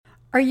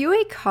Are you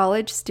a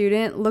college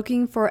student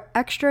looking for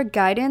extra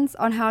guidance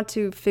on how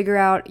to figure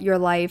out your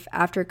life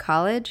after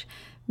college?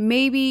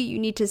 Maybe you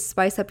need to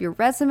spice up your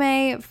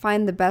resume,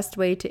 find the best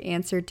way to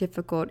answer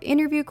difficult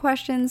interview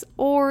questions,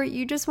 or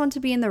you just want to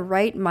be in the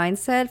right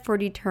mindset for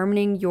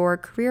determining your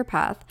career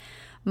path.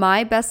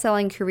 My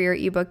best-selling career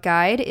ebook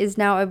guide is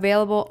now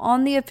available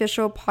on the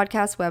official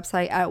podcast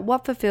website at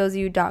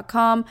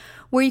whatfulfillsyou.com,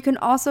 where you can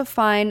also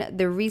find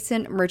the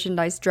recent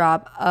merchandise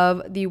drop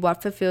of the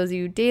What Fulfills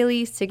You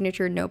Daily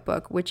Signature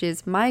Notebook, which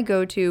is my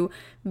go-to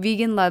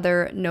vegan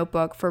leather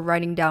notebook for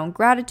writing down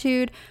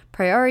gratitude,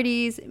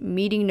 priorities,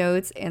 meeting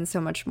notes, and so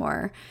much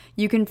more.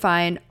 You can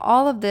find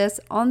all of this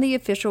on the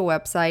official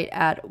website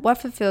at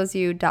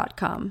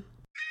whatfulfillsyou.com.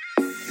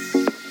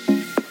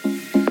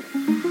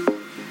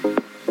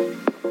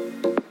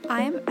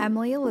 I'm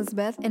Emily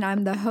Elizabeth, and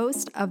I'm the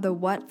host of the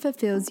What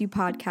Fulfills You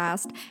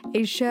podcast,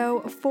 a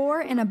show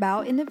for and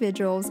about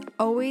individuals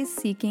always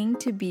seeking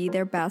to be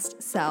their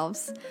best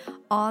selves.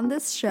 On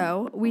this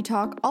show, we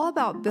talk all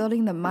about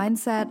building the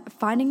mindset,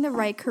 finding the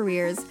right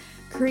careers,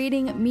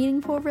 creating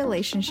meaningful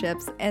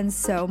relationships, and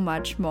so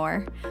much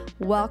more.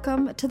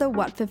 Welcome to the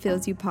What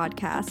Fulfills You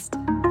podcast.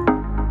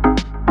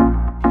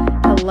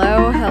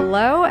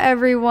 Hello,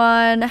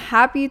 everyone.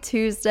 Happy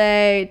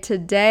Tuesday.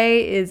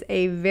 Today is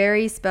a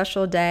very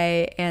special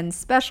day and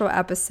special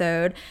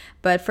episode.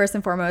 But first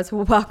and foremost,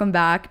 welcome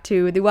back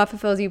to the What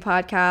Fulfills You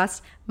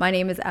podcast. My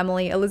name is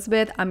Emily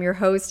Elizabeth. I'm your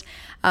host.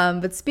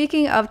 But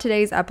speaking of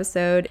today's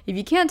episode, if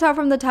you can't tell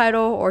from the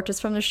title or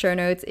just from the show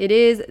notes, it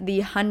is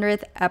the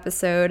 100th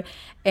episode.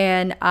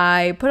 And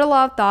I put a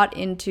lot of thought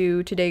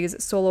into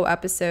today's solo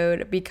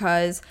episode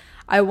because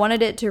I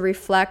wanted it to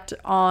reflect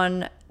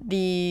on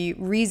the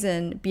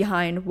reason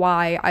behind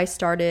why I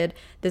started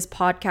this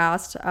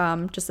podcast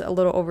just a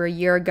little over a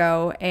year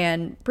ago,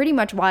 and pretty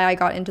much why I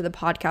got into the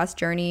podcast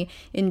journey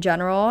in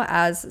general.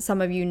 As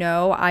some of you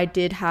know, I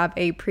did have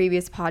a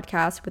previous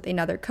podcast with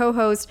another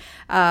co-host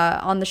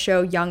on the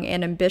show Young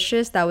and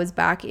Ambitious. That was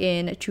back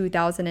in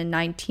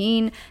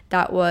 2019.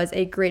 That was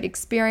a great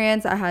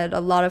experience. I had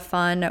a lot of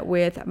fun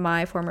with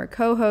my former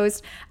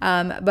co-host,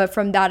 but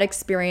from that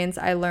experience,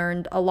 I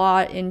learned a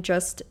lot in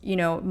just,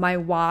 my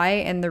why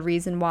and the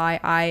reason why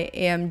I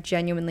am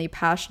genuinely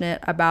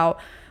passionate about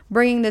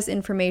bringing this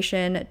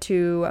information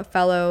to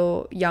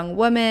fellow young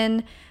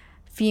women,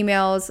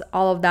 females,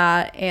 all of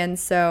that. And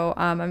so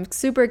I'm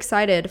super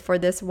excited for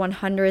this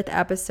 100th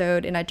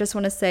episode. And I just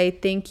want to say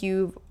thank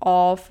you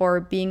all for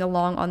being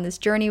along on this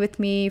journey with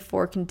me,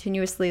 for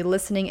continuously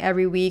listening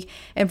every week.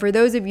 And for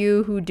those of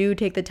you who do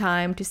take the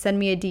time to send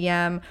me a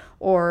DM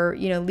or,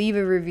 leave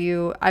a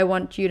review, I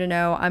want you to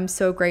know I'm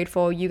so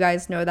grateful. You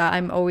guys know that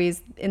I'm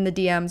always in the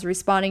DMs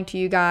responding to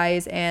you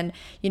guys and,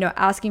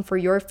 asking for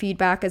your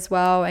feedback as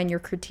well and your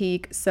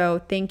critique.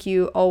 So thank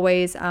you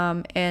always.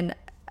 And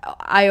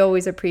I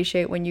always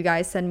appreciate when you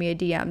guys send me a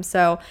DM.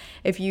 So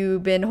if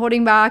you've been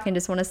holding back and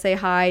just want to say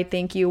hi,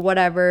 thank you,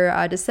 whatever,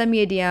 just send me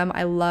a DM.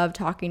 I love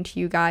talking to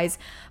you guys.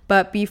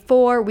 But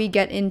before we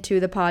get into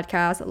the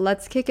podcast,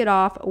 let's kick it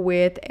off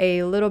with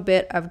a little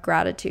bit of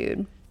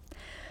gratitude.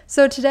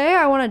 So today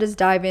I want to just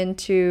dive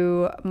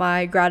into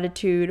my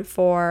gratitude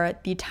for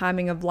the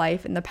timing of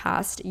life in the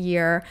past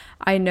year.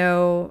 I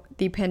know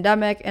the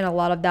pandemic and a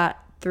lot of that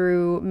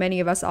threw many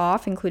of us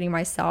off, including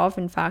myself.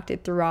 In fact,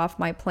 it threw off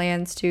my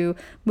plans to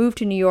move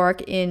to New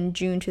York in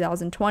June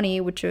 2020,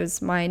 which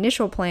was my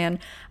initial plan.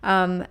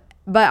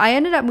 But I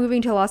ended up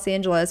moving to Los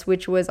Angeles,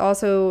 which was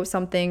also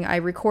something I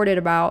recorded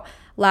about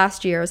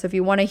last year. So if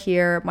you want to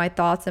hear my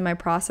thoughts and my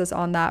process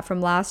on that from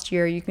last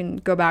year, you can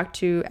go back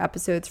to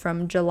episodes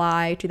from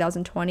July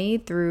 2020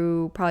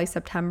 through probably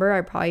September.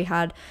 I probably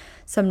had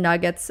some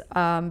nuggets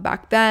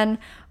back then.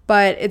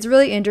 But it's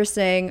really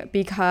interesting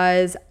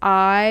because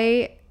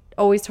I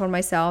always told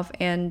myself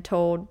and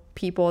told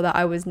people that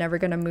I was never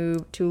going to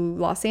move to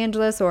Los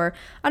Angeles, or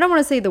I don't want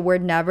to say the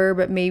word never,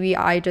 but maybe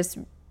I just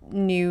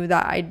knew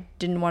that I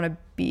didn't want to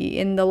be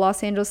in the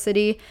Los Angeles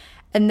city.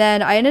 And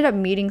then I ended up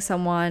meeting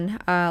someone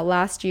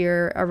last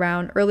year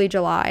around early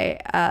July,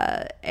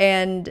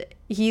 and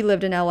he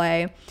lived in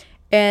LA.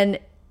 And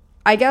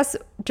I guess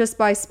just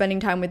by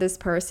spending time with this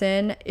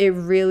person, it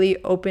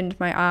really opened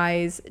my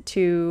eyes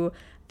to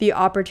the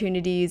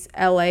opportunities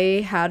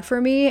LA had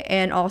for me,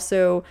 and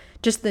also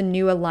just the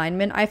new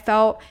alignment I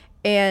felt.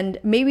 And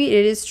maybe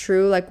it is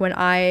true, like when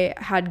I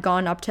had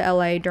gone up to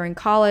LA during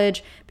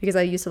college, because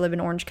I used to live in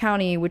Orange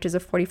County, which is a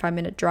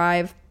 45-minute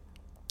drive,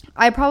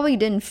 I probably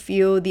didn't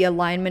feel the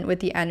alignment with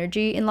the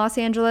energy in Los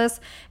Angeles.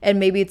 And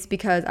maybe it's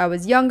because I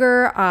was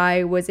younger,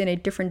 I was in a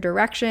different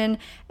direction,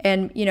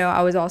 and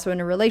I was also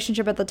in a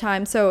relationship at the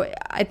time. So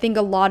I think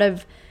a lot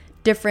of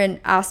different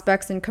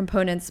aspects and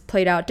components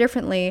played out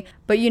differently.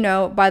 But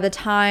by the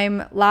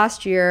time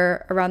last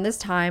year, around this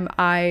time,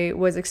 I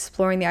was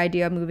exploring the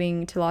idea of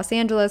moving to Los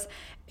Angeles,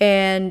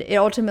 and it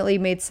ultimately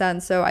made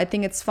sense. So I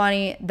think it's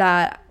funny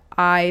that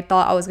I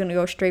thought I was going to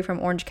go straight from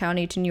Orange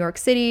County to New York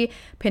City.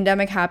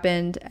 Pandemic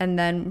happened, and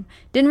then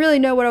didn't really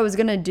know what I was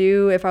going to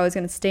do, if I was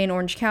going to stay in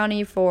Orange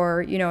County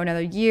for,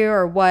 another year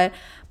or what.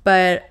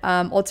 But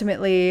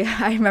ultimately,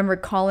 I remember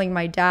calling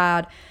my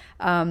dad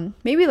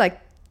maybe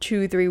like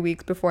 2-3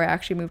 weeks before I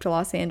actually moved to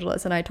Los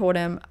Angeles. And I told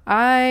him,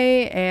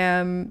 I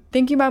am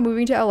thinking about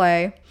moving to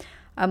LA.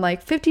 I'm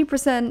like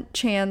 50%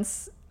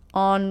 chance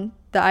on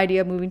the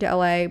idea of moving to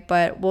LA,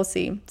 but we'll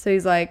see. So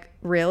he's like,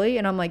 really?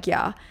 And I'm like,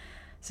 yeah.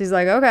 So he's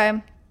like,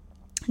 okay.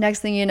 Next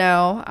thing you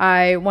know,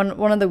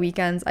 one of the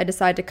weekends, I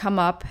decided to come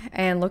up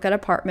and look at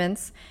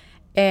apartments,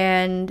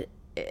 and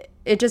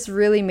it just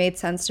really made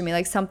sense to me.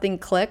 Like something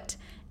clicked.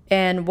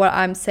 And what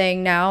I'm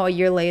saying now, a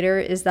year later,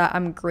 is that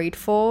I'm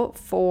grateful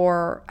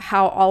for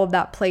how all of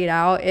that played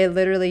out. It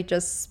literally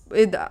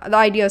the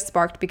idea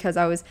sparked because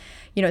I was,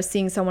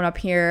 seeing someone up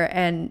here,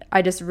 and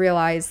I just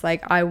realized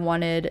like I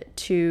wanted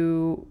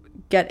to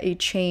get a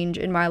change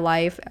in my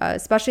life,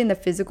 especially in the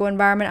physical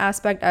environment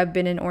aspect. I've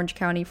been in Orange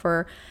County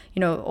for,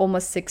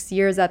 almost 6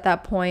 years at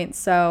that point.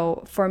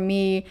 So for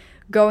me,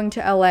 going to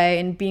LA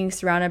and being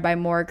surrounded by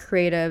more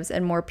creatives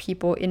and more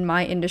people in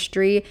my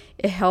industry,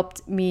 it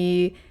helped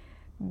me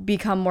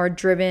become more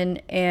driven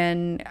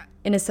and,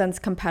 in a sense,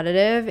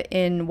 competitive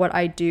in what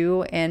I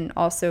do, and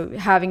also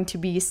having to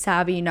be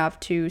savvy enough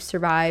to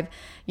survive,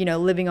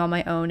 living on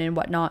my own and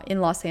whatnot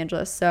in Los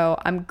Angeles. So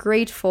I'm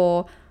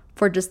grateful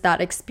for just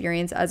that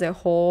experience as a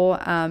whole,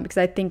 because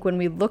I think when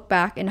we look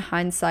back in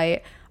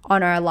hindsight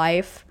on our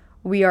life,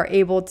 we are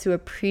able to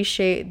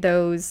appreciate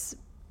those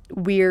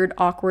weird,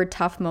 awkward,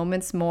 tough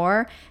moments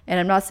more.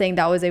 And I'm not saying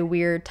that was a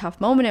weird, tough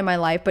moment in my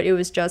life, but it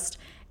was just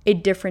a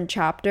different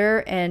chapter,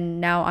 and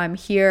now I'm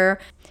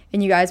here,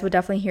 and you guys will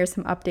definitely hear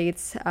some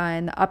updates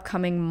in the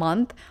upcoming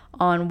month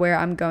on where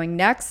I'm going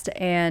next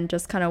and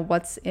just kind of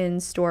what's in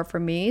store for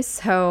me.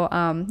 So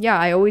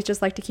I always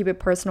just like to keep it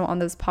personal on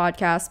this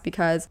podcast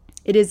because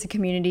it is a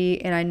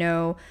community, and I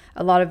know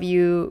a lot of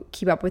you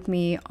keep up with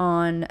me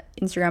on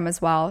Instagram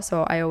as well,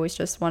 so I always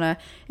just want to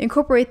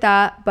incorporate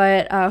that.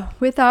 But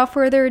without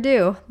further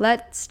ado,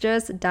 let's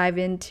just dive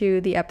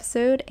into the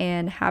episode,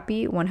 and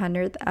happy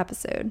 100th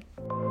episode.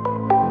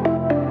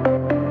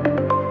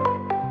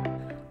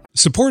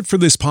 Support for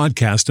this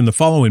podcast and the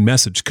following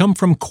message come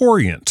from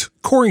Corient.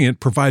 Corient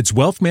provides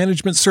wealth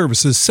management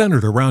services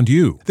centered around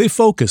you. They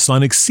focus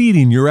on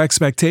exceeding your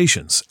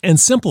expectations and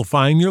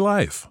simplifying your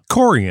life.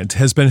 Corient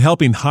has been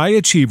helping high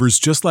achievers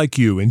just like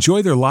you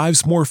enjoy their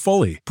lives more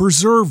fully,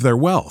 preserve their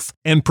wealth,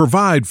 and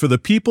provide for the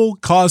people,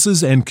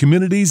 causes, and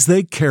communities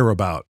they care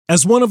about.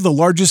 As one of the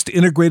largest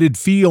integrated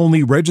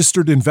fee-only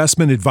registered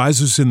investment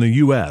advisors in the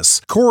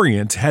U.S.,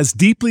 Corient has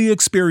deeply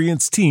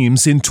experienced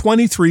teams in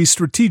 23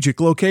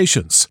 strategic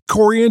locations.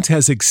 Corient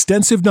has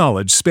extensive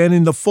knowledge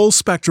spanning the full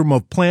spectrum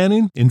of planning,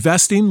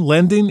 investing,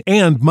 lending,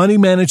 and money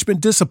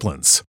management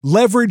disciplines.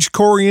 Leverage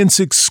Corient's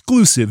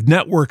exclusive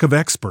network of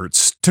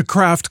experts to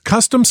craft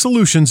custom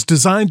solutions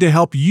designed to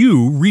help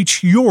you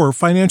reach your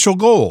financial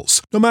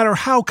goals, no matter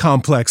how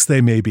complex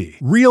they may be.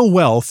 Real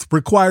wealth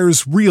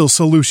requires real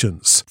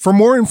solutions. For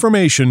more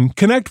information,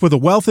 connect with a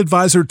wealth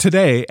advisor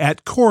today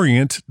at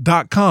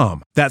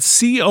Corient.com.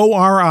 That's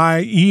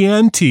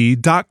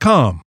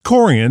Corient.com.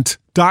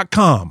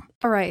 Corient.com.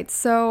 All right,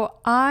 so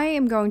I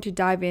am going to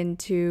dive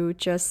into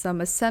just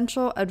some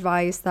essential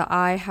advice that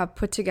I have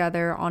put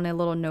together on a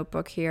little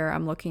notebook here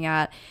I'm looking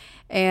at.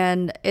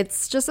 And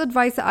it's just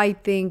advice that I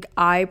think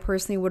I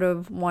personally would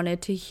have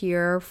wanted to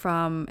hear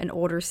from an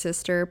older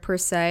sister per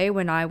se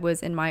when I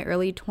was in my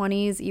early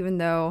 20s, even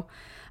though,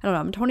 I don't know,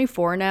 I'm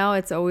 24 now.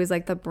 It's always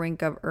like the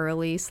brink of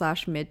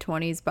early/mid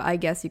 20s, but I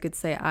guess you could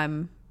say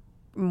I'm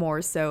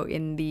more so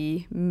in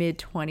the mid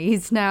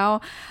 20s now.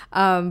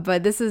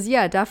 But this is,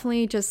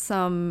 definitely just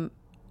some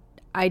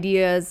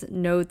ideas,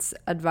 notes,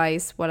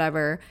 advice,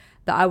 whatever,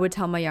 that I would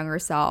tell my younger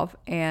self,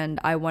 and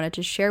I wanted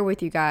to share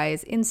with you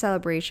guys in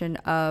celebration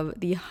of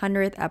the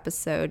 100th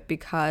episode,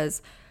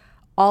 because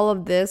all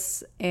of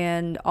this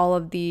and all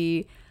of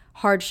the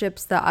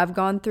hardships that I've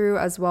gone through,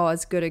 as well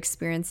as good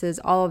experiences,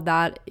 all of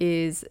that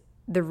is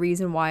the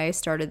reason why I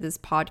started this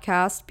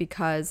podcast,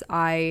 because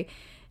I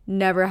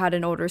never had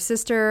an older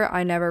sister.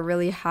 I never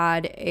really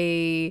had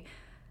a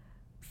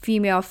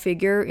female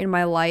figure in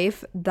my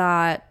life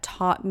that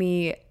taught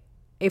me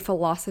a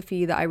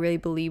philosophy that I really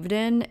believed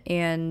in,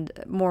 and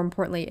more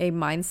importantly, a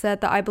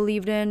mindset that I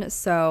believed in.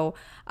 So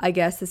I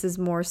guess this is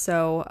more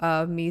so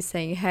of me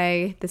saying,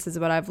 hey, this is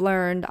what I've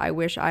learned. I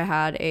wish I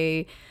had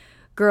a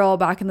girl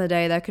back in the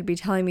day that could be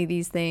telling me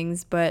these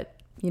things, but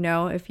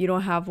if you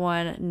don't have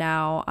one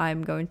now,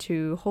 I'm going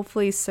to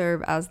hopefully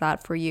serve as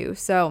that for you.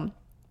 So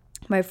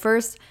my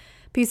first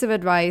piece of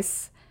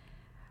advice,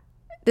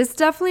 this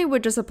definitely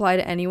would just apply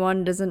to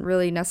anyone. It doesn't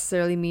really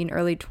necessarily mean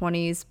early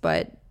 20s,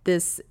 but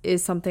this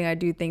is something I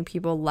do think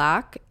people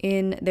lack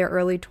in their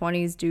early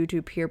 20s due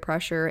to peer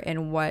pressure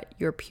and what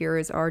your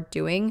peers are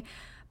doing.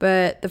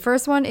 But the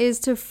first one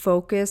is to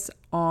focus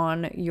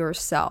on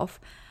yourself.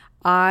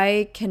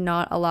 I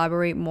cannot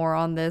elaborate more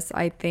on this.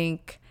 I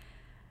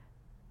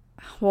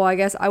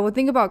guess I would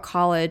think about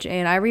college,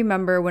 and I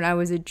remember when I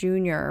was a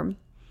junior,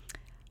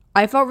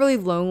 I felt really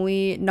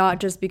lonely, not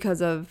just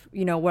because of,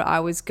 what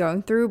I was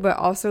going through, but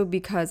also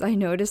because I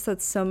noticed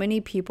that so many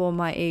people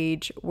my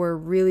age were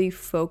really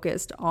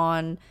focused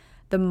on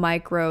the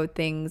micro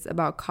things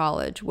about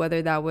college,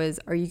 whether that was,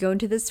 are you going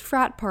to this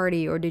frat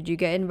party, or did you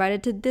get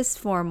invited to this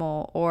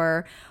formal,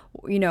 or,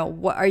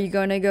 what are you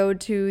going to go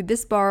to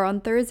this bar on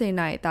Thursday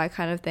night, that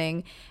kind of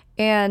thing.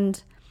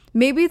 And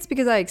maybe it's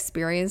because I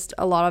experienced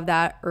a lot of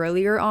that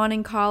earlier on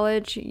in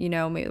college,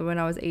 when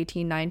I was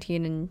 18,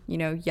 19,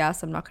 and,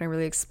 yes, I'm not going to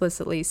really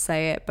explicitly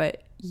say it,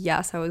 but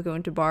yes, I was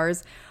going to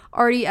bars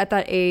already at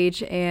that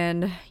age,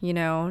 and,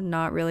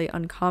 not really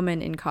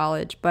uncommon in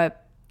college. But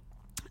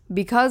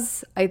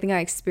because I think I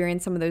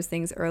experienced some of those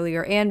things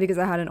earlier, and because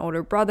I had an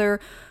older brother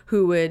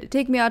who would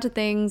take me out to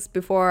things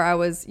before I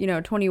was,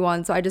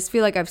 21. So I just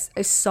feel like I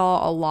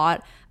saw a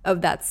lot of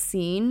that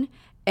scene,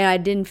 and I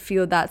didn't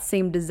feel that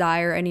same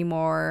desire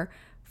anymore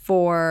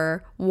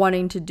for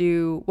wanting to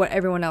do what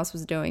everyone else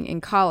was doing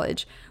in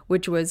college,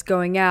 which was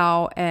going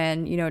out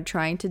and,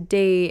 trying to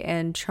date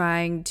and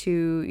trying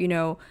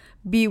to,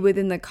 be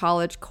within the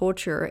college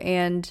culture.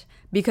 And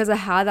because I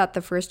had that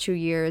the first 2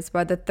 years,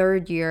 by the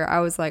third year,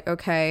 I was like,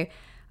 okay,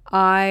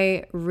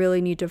 I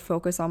really need to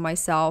focus on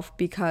myself,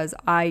 because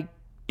I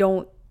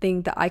don't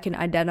think that I can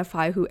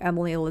identify who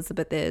Emily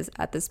Elizabeth is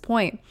at this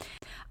point.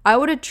 I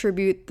would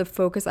attribute the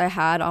focus I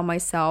had on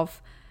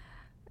myself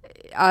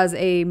as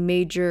a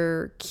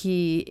major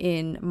key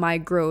in my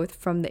growth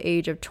from the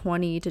age of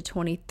 20 to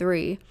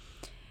 23.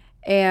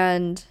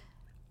 And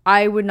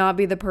I would not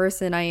be the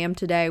person I am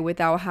today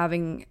without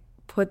having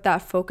put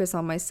that focus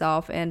on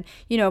myself. And,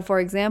 for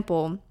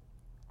example,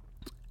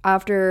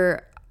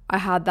 after I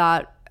had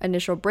that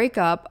initial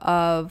breakup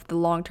of the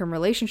long-term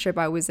relationship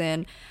I was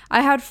in,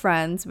 I had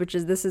friends,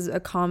 this is a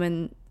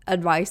common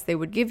advice they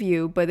would give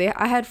you, but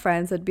I had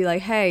friends that'd be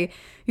like, hey,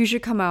 you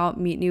should come out,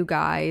 meet new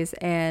guys,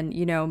 and,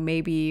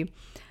 maybe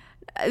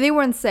they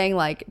weren't saying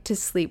like to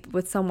sleep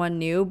with someone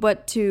new,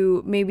 but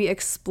to maybe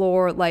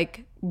explore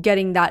like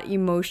getting that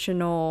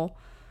emotional,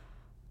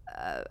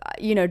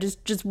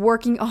 just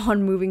working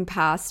on moving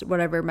past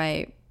whatever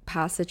my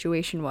past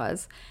situation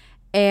was.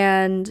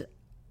 And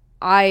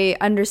I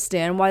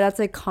understand why that's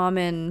a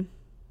common,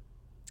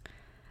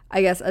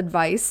 I guess,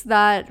 advice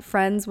that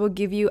friends will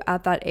give you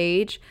at that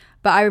age.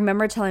 But I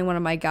remember telling one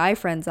of my guy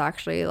friends,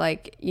 actually,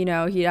 like,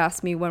 he'd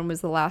asked me, when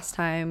was the last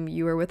time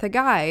you were with a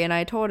guy? And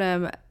I told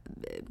him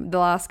the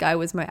last guy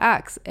was my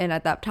ex. And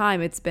at that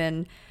time, it's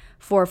been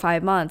 4 or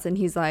 5 months. And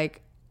he's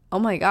like, oh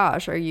my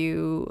gosh, are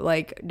you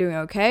like doing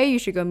okay? You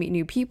should go meet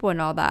new people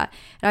and all that.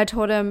 And I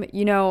told him,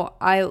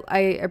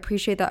 I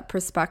appreciate that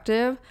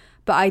perspective,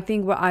 but I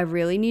think what I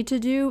really need to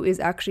do is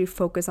actually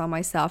focus on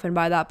myself. And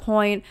by that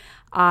point,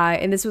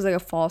 and this was like a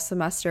fall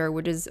semester,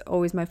 which is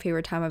always my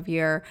favorite time of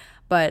year,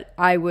 but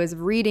I was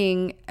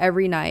reading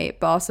every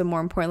night, but also more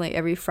importantly,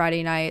 every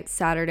Friday night,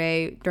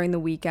 Saturday, during the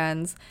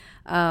weekends.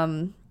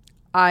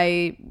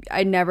 I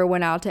never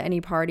went out to any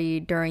party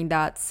during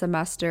that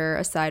semester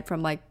aside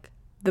from like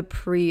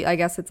I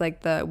guess it's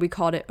like we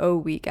called it O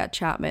week at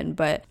Chapman,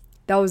 but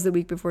that was the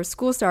week before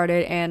school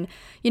started. And,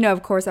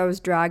 of course, I was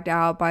dragged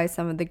out by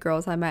some of the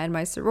girls I met in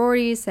my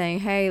sorority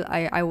saying, hey,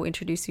 I will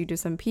introduce you to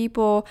some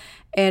people.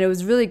 And it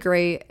was really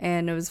great,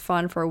 and it was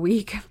fun for a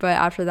week. But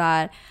after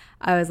that,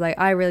 I was like,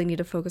 I really need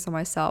to focus on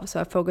myself.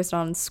 So I focused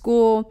on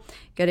school,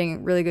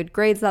 getting really good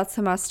grades that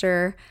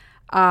semester.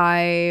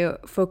 I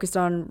focused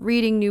on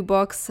reading new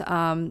books.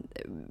 A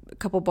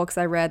couple books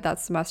I read that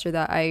semester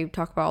that I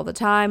talk about all the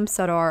time.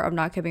 Sadar of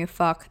Not Giving a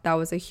Fuck. That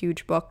was a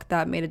huge book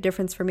that made a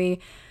difference for me.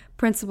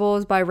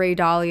 Principles by Ray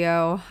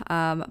Dalio.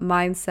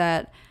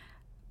 Mindset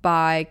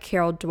by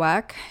Carol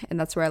Dweck. And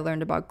that's where I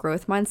learned about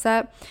growth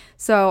mindset.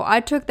 So I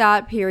took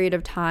that period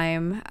of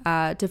time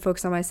to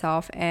focus on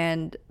myself.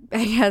 And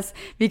I guess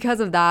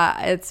because of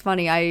that, it's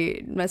funny,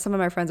 some of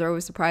my friends are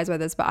always surprised by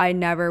this, but I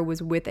never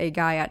was with a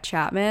guy at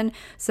Chapman.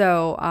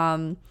 So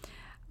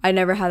I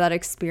never had that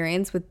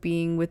experience with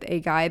being with a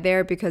guy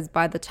there, because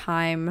by the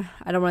time,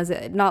 I don't want to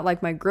say, not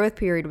like my growth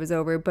period was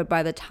over, but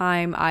by the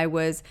time I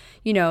was,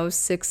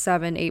 6,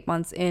 7, 8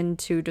 months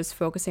into just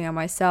focusing on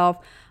myself,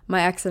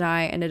 my ex and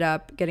I ended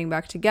up getting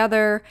back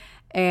together.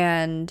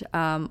 And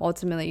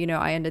ultimately,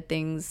 I ended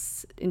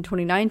things in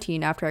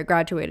 2019 after I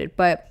graduated.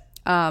 But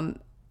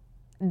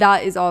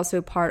that is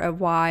also part of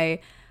why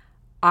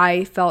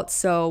I felt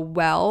so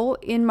well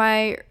in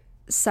my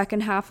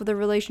second half of the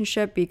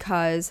relationship,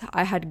 because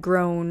I had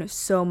grown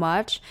so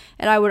much.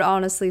 And I would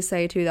honestly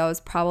say too, that was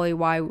probably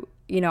why,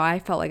 I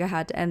felt like I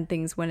had to end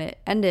things when it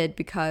ended,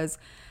 because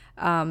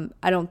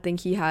I don't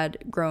think he had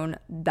grown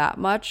that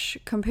much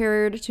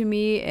compared to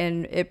me.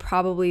 And it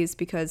probably is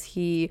because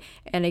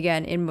and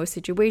again, in most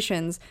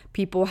situations,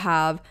 people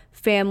have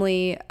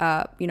family,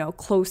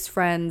 close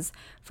friends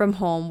from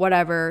home,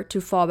 whatever,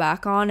 to fall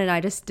back on. And I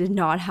just did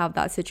not have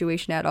that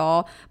situation at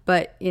all.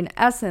 But in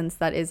essence,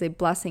 that is a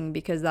blessing,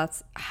 because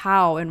that's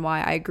how and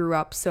why I grew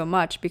up so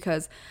much,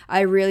 because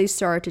I really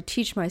started to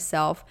teach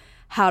myself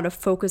how to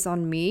focus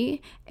on me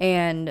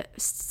and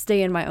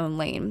stay in my own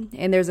lane.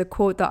 And there's a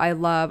quote that I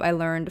love. I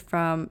learned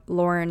from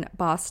Lauren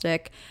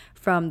Bostic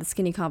from The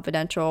Skinny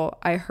Confidential.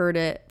 I heard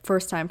it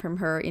first time from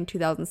her in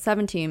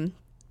 2017.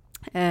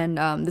 And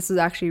this was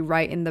actually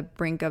right in the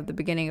brink of the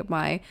beginning of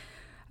my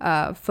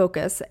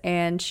focus.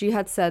 And she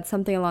had said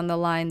something along the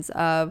lines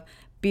of,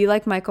 be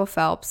like Michael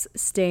Phelps,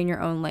 stay in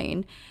your own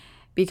lane.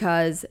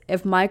 Because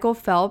if Michael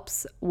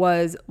Phelps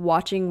was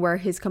watching where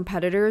his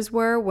competitors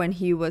were when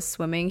he was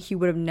swimming, he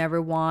would have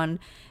never won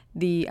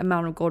the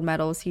amount of gold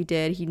medals he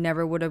did. He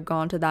never would have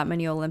gone to that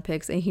many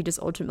Olympics, and he just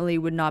ultimately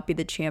would not be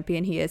the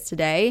champion he is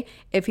today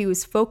if he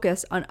was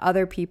focused on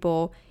other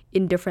people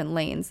in different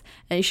lanes.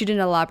 And she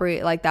didn't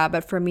elaborate like that,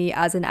 but for me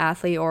as an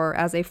athlete or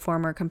as a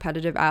former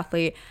competitive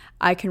athlete,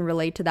 I can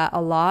relate to that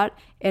a lot.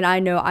 And I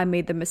know I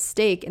made the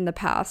mistake in the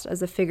past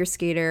as a figure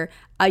skater.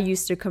 I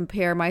used to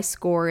compare my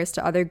scores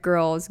to other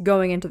girls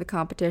going into the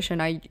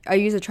competition. I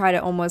used to try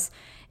to almost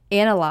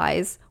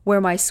analyze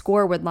where my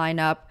score would line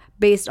up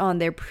based on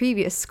their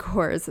previous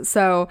scores.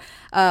 So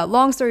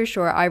long story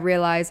short, I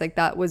realized like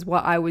that was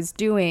what I was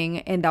doing,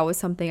 and that was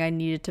something I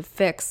needed to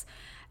fix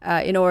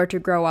in order to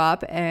grow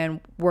up and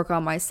work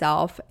on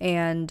myself.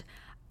 And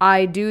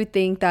I do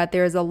think that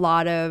there's a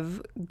lot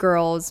of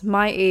girls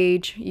my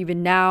age,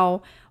 even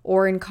now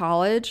or in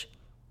college,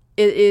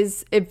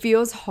 it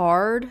feels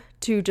hard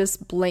to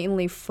just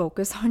blatantly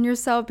focus on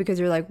yourself because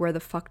you're like, where the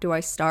fuck do I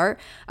start?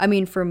 I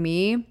mean, for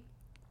me,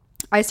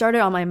 I started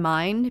on my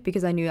mind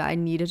because I knew I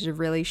needed to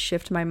really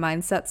shift my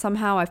mindset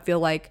somehow. I feel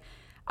like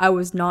I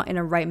was not in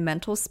a right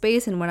mental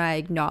space. And when I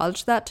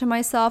acknowledged that to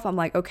myself, I'm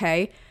like,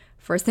 okay,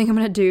 first thing I'm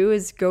going to do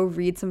is go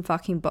read some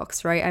fucking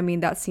books, right? I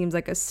mean, that seems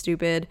like a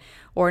stupid,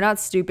 or not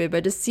stupid,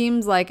 but just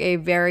seems like a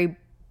very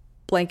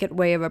blanket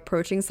way of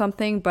approaching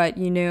something. But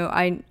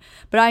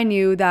I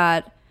knew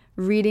that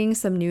reading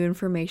some new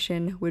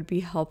information would be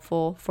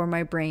helpful for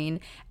my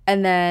brain.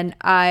 And then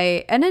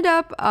I ended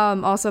up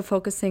also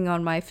focusing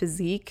on my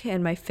physique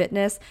and my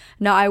fitness.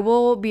 Now, I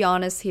will be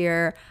honest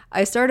here.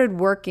 I started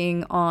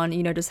working on,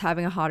 just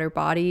having a hotter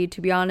body,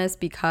 to be honest,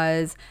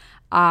 because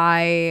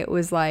I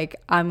was like,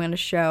 I'm going to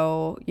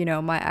show,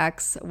 my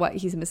ex what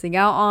he's missing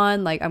out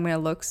on. Like, I'm going to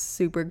look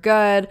super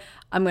good.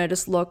 I'm going to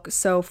just look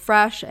so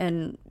fresh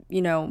and,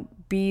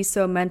 be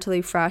so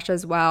mentally fresh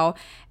as well.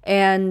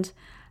 And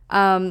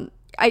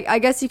I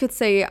guess you could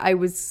say I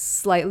was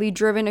slightly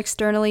driven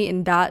externally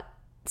in that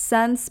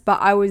sense, but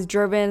I was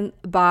driven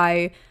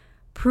by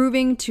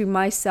proving to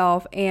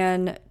myself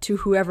and to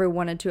whoever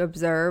wanted to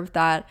observe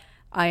that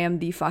I am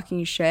the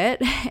fucking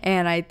shit.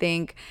 And I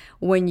think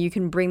when you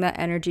can bring that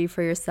energy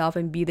for yourself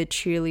and be the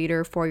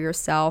cheerleader for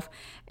yourself,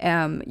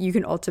 you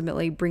can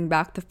ultimately bring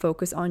back the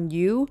focus on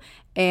you.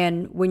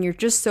 And when you're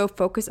just so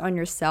focused on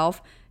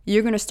yourself,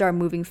 you're going to start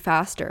moving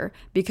faster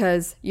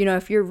because,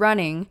 if you're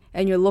running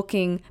and you're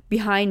looking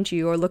behind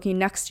you or looking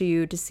next to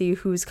you to see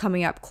who's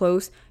coming up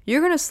close, you're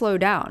going to slow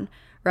down,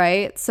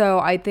 right? So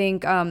I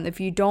think if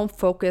you don't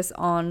focus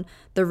on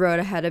the road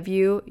ahead of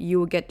you, you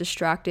will get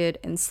distracted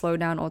and slow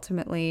down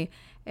ultimately,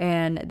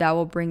 and that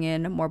will bring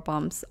in more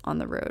bumps on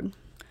the road.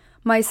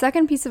 My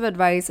second piece of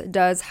advice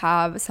does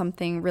have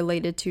something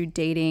related to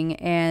dating,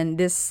 and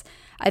this,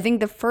 I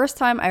think the first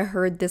time I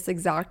heard this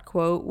exact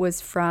quote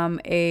was from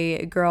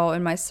a girl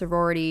in my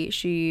sorority.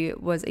 She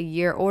was a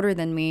year older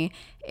than me,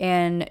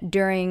 and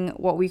during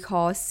what we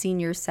call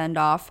senior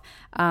send-off,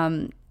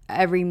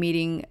 every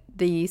meeting,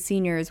 the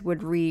seniors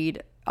would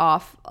read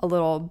off a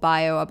little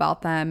bio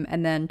about them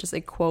and then just a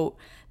quote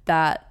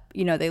that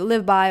they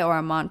live by or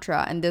a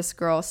mantra. And this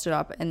girl stood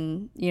up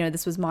and,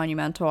 this was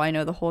monumental. I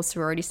know the whole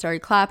sorority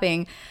started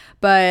clapping,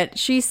 but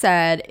she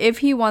said, if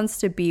he wants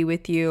to be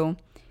with you,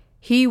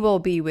 he will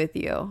be with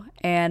you.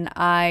 And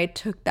I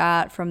took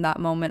that from that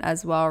moment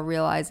as well,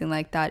 realizing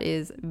like that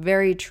is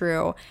very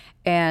true.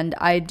 And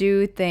I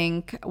do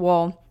think,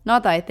 well,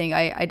 not that I think,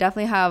 I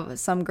definitely have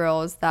some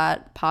girls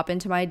that pop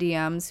into my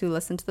DMs who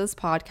listen to this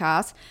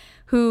podcast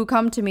who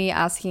come to me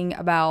asking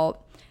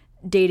about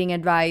dating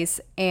advice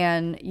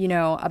and,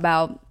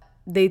 about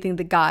they think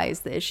the guy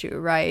is the issue,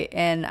 right?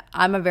 And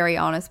I'm a very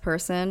honest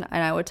person,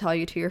 and I would tell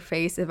you to your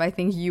face if I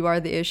think you are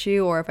the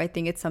issue or if I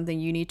think it's something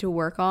you need to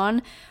work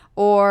on,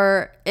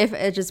 or if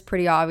it's just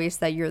pretty obvious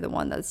that you're the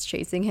one that's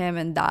chasing him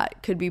and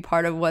that could be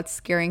part of what's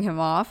scaring him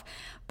off.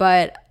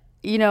 But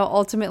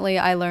ultimately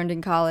I learned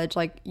in college,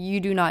 like, you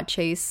do not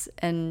chase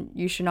and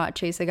you should not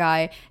chase a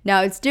guy.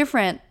 Now it's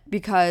different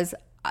because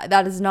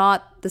that is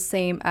not the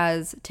same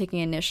as taking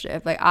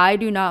initiative. Like, I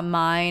do not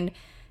mind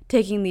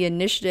taking the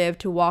initiative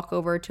to walk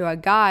over to a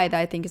guy that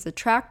I think is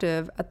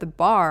attractive at the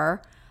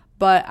bar.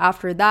 But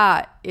after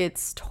that,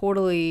 it's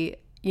totally,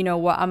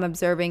 what I'm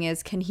observing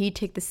is, can he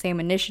take the same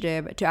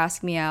initiative to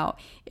ask me out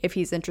if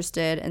he's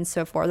interested and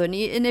so forth. And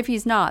if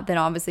he's not, then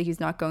obviously he's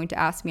not going to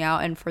ask me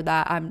out. And for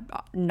that, I'm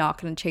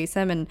not going to chase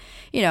him. And,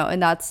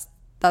 and that's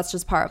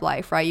just part of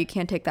life, right? You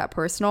can't take that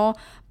personal.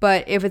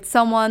 But if it's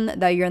someone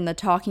that you're in the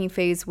talking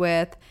phase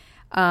with,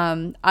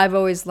 I've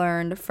always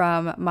learned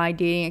from my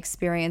dating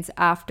experience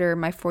after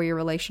my 4-year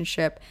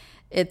relationship,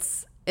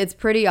 it's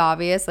pretty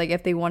obvious. Like,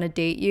 if they want to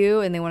date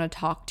you and they want to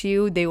talk to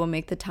you, they will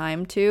make the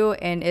time to.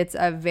 And it's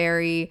a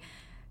very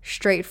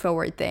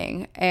straightforward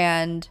thing.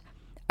 And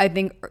I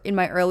think in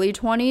my early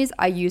 20s,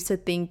 I used to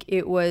think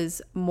it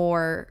was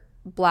more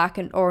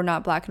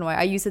not black and white.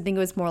 I used to think it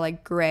was more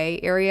like gray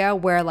area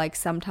where like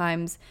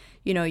sometimes,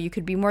 you know, you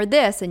could be more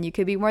this and you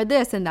could be more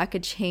this, and that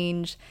could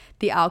change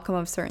the outcome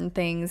of certain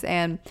things.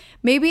 And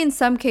maybe in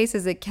some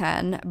cases it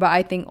can, but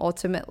I think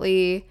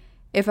ultimately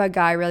if a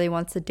guy really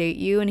wants to date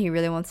you and he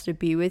really wants to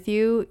be with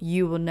you,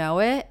 you will know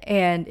it.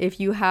 And if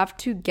you have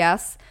to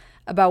guess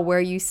about where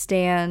you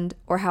stand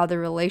or how the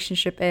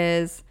relationship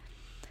is,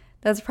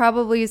 that's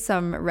probably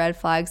some red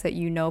flags that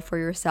you know for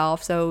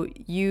yourself. So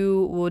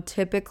you will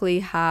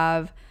typically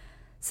have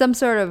some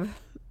sort of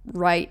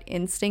right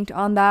instinct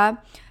on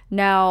that.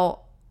 Now,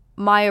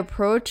 my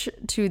approach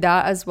to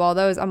that as well,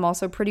 though, is I'm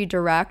also pretty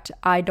direct.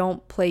 I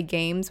don't play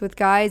games with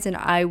guys, and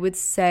I would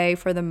say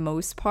for the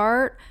most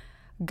part,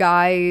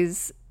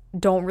 guys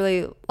don't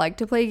really like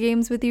to play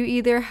games with you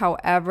either.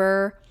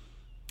 However,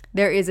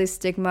 there is a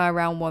stigma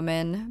around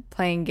women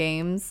playing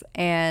games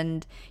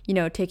and, you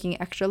know, taking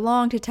extra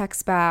long to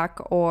text back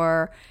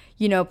or,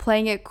 you know,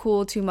 playing it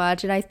cool too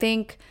much. And I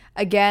think,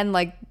 again,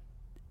 like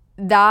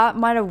that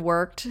might have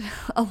worked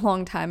a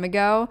long time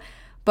ago,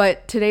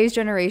 but today's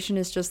generation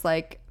is just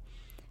like,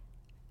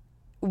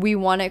 we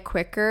want it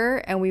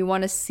quicker and we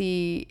want to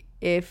see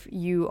if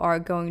you are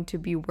going to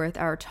be worth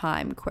our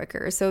time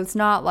quicker. So it's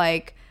not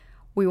like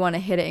we want to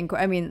hit it.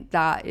 I mean,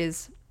 that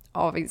is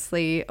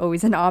obviously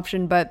always an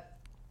option, but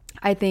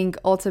I think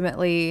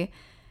ultimately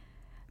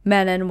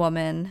men and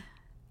women,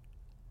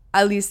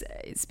 at least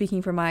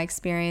speaking from my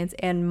experience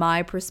and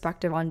my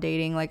perspective on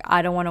dating, like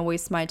I don't want to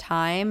waste my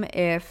time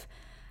if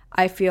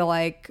I feel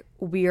like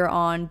we are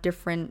on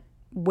different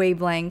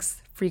wavelengths,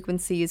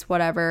 frequencies,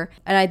 whatever.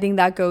 And I think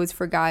that goes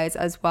for guys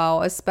as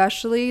well,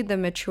 especially the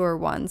mature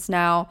ones.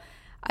 Now,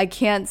 I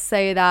can't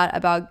say that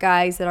about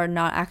guys that are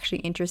not actually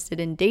interested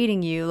in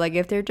dating you. Like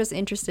if they're just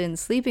interested in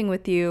sleeping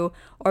with you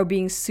or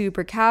being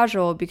super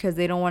casual because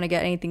they don't want to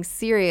get anything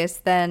serious,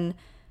 then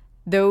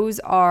those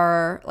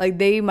are like,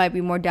 they might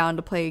be more down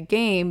to play a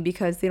game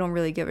because they don't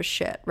really give a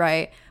shit,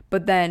 right?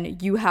 But then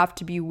you have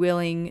to be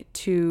willing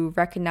to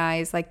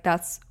recognize like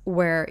that's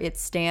where it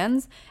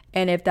stands.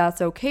 And if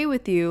that's okay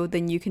with you,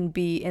 then you can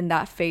be in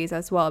that phase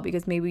as well,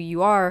 because maybe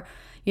you are,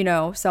 you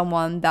know,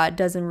 someone that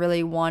doesn't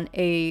really want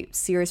a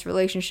serious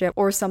relationship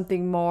or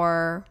something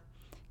more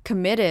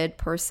committed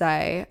per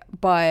se.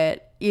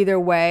 But either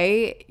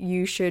way,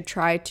 you should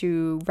try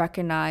to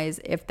recognize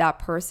if that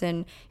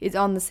person is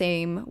on the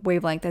same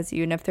wavelength as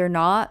you. And if they're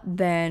not,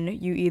 then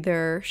you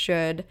either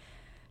should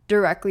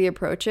directly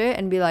approach it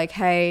and be like,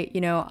 hey,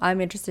 you know,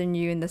 I'm interested in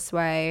you in this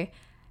way,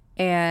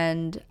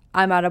 and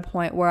I'm at a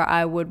point where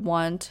I would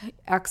want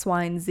X,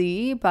 Y, and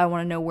Z, but I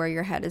want to know where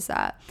your head is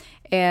at.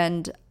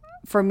 And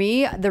for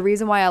me, the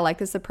reason why I like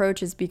this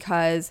approach is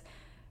because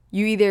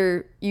you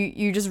either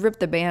you just rip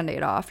the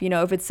band-aid off. You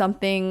know, if it's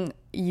something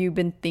you've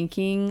been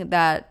thinking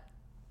that,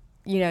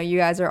 you know, you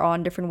guys are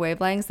on different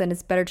wavelengths, then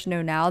it's better to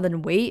know now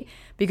than wait,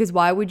 because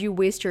why would you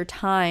waste your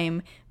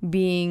time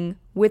being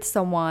with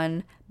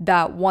someone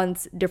that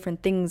wants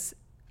different things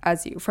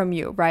from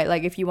you, right?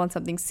 Like if you want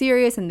something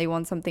serious and they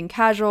want something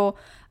casual,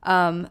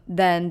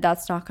 then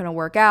that's not going to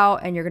work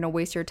out, and you're going to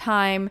waste your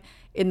time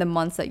in the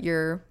months that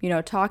you're, you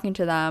know, talking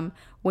to them,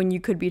 when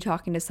you could be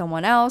talking to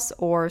someone else,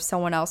 or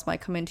someone else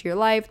might come into your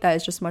life that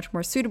is just much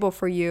more suitable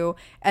for you,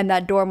 and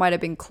that door might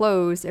have been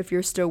closed if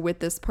you're still with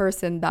this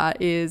person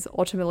that is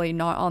ultimately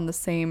not on the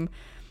same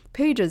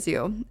page as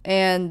you.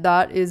 And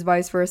that is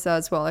vice versa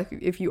as well. Like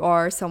if you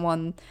are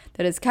someone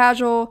that is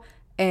casual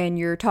and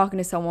you're talking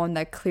to someone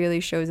that clearly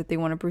shows that they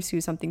want to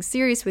pursue something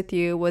serious with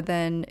you, well,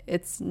 then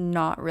it's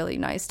not really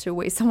nice to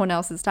waste someone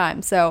else's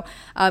time. So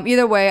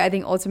either way, I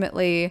think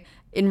ultimately,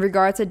 in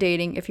regards to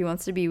dating, if he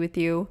wants to be with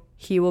you,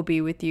 he will be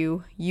with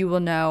you. You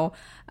will know.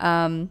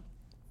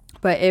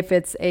 But if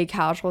it's a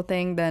casual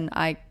thing, then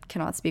I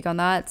cannot speak on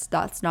that.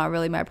 That's not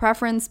really my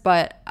preference.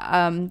 But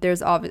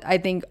I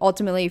think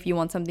ultimately, if you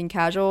want something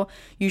casual,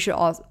 you should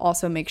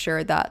also make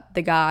sure that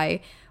the guy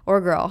or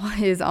girl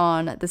is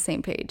on the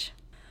same page.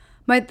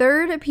 My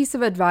third piece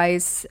of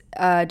advice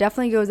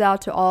definitely goes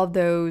out to all of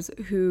those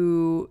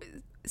who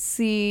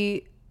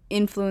see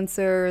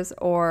influencers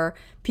or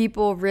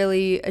people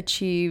really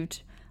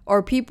achieved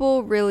or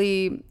people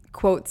really,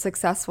 quote,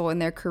 successful in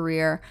their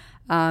career,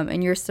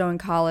 and you're still in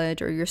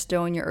college or you're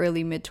still in your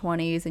early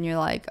mid-20s and you're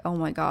like, oh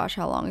my gosh,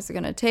 how long is it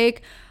going to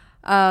take?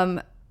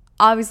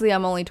 Obviously,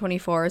 I'm only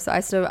 24, so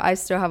I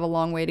still have a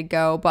long way to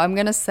go. But I'm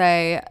going to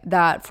say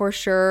that for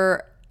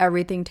sure,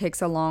 everything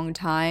takes a long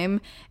time,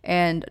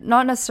 and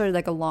not necessarily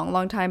like a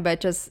long time, but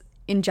just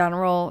in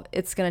general,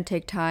 it's going to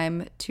take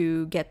time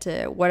to get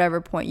to whatever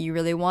point you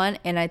really want.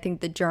 And I think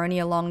the journey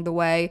along the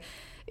way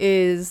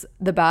is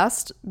the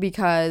best,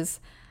 because,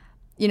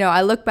 you know,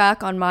 I look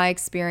back on my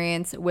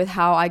experience with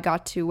how I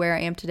got to where I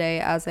am today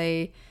as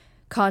a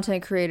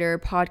content creator,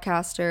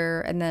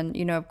 podcaster, and then,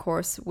 you know, of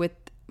course, with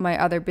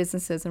my other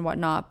businesses and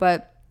whatnot.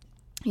 But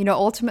you know,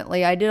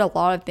 ultimately, I did a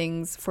lot of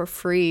things for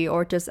free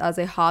or just as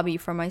a hobby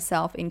for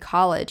myself in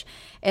college.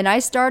 And I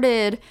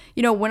started,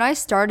 you know, when I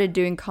started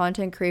doing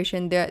content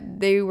creation,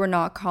 they were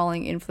not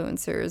calling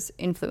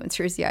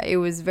influencers yet. It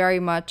was very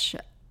much,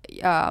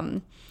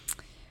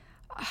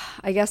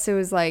 I guess it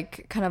was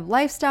like kind of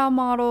lifestyle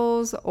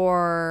models,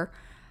 or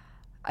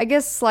I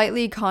guess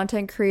slightly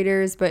content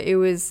creators, but it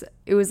was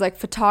like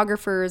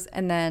photographers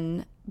and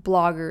then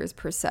bloggers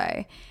per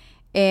se.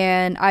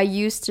 And I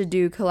used to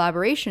do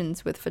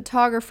collaborations with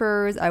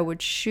photographers. I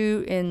would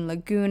shoot in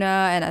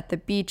Laguna and at the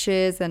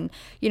beaches. And,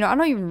 I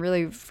don't even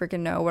really freaking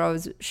know what I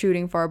was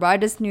shooting for, but I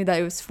just knew that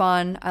it was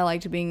fun. I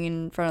liked being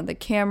in front of the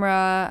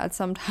camera at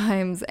some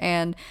times.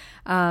 And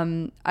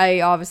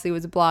I obviously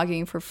was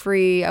blogging for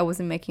free. I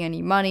wasn't making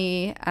any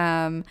money.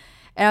 And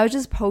I was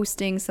just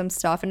posting some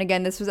stuff. And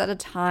again, this was at a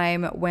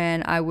time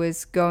when I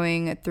was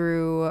going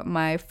through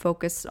my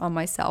focus on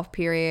myself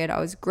period. I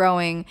was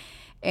growing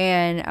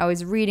and I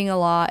was reading a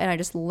lot and I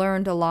just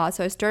learned a lot.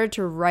 So I started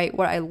to write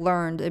what I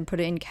learned and put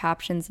it in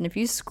captions. And if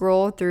you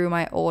scroll through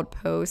my old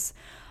posts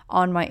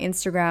on my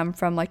Instagram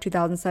from like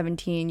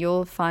 2017,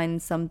 you'll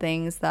find some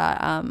things that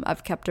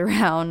I've kept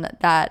around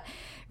that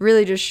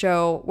really just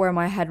show where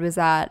my head was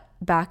at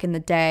back in the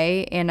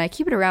day. And I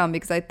keep it around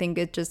because I think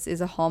it just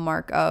is a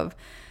hallmark of,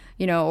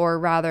 or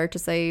rather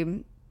just a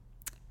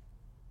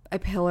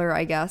pillar,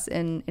 I guess,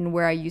 in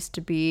where I used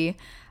to be.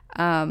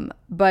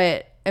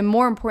 And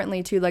more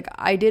importantly too, like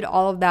I did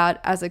all of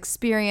that as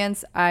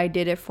experience. I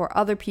did it for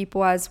other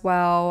people as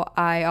well.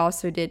 I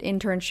also did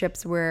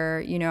internships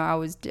where,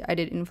 I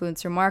did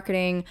influencer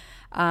marketing,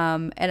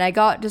 and I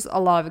got just a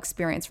lot of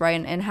experience,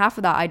 right? And half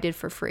of that I did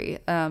for free,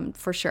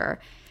 for sure.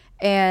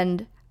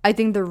 And I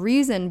think the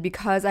reason,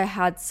 because I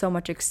had so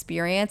much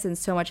experience and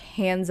so much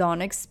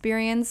hands-on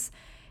experience,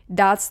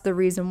 that's the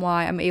reason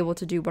why I'm able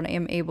to do what I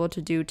am able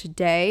to do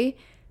today,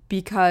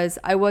 because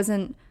I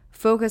wasn't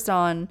focused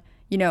on,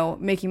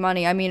 making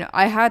money. I mean,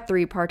 I had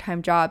 3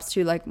 part-time jobs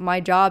too. Like my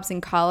jobs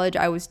in college,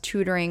 I was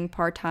tutoring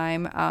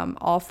part-time,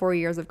 all 4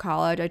 years of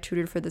college. I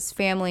tutored for this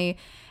family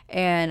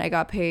and I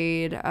got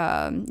paid,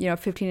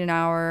 $15 an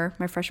hour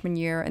my freshman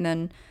year. And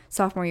then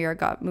sophomore year, I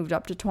got moved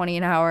up to $20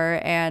 an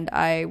hour and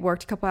I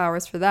worked a couple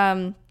hours for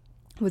them,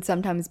 would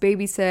sometimes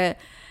babysit.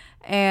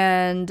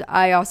 And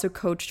I also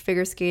coached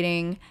figure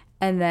skating,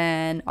 and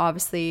then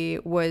obviously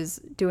was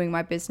doing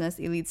my business,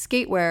 Elite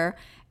Skatewear.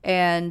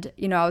 And,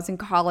 I was in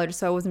college,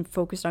 so I wasn't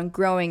focused on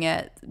growing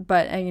it.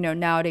 But,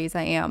 nowadays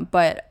I am.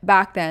 But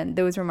back then,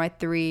 those were my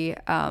 3,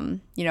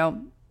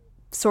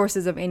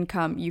 sources of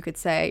income, you could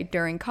say,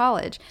 during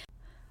college.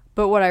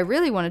 But what I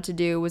really wanted to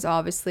do was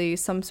obviously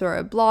some sort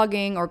of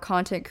blogging or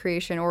content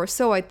creation, or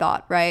so I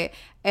thought, right?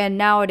 And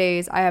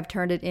nowadays I have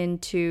turned it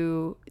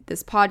into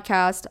this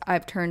podcast.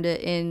 I've turned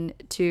it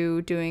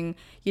into doing,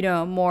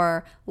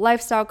 more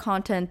lifestyle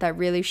content that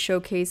really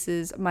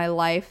showcases my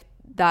life,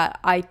 that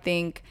I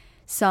think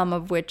some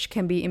of which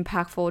can be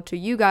impactful to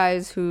you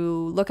guys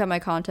who look at my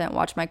content,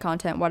 watch my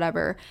content,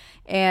 whatever.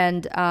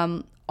 And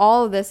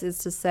all of this is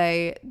to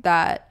say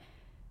that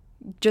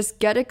just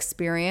get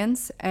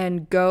experience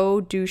and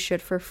go do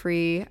shit for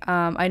free.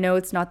 I know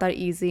it's not that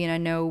easy, and I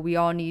know we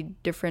all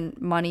need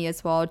different money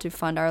as well to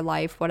fund our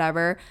life,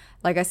 whatever.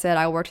 Like I said,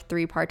 I worked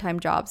 3 part-time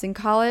jobs in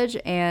college,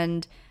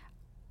 and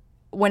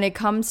when it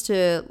comes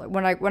to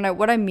what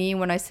I mean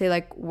when I say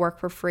like work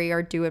for free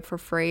or do it for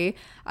free,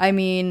 I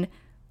mean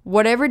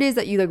whatever it is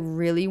that you like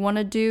really want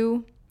to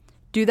do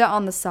that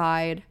on the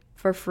side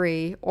for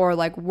free, or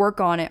like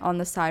work on it on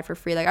the side for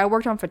free. Like I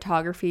worked on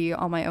photography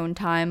on my own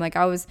time. Like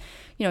I was,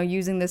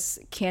 using this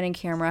Canon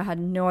camera. I had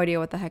no idea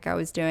what the heck I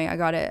was doing. I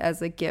got it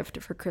as a gift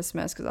for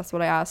Christmas because that's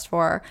what I asked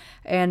for.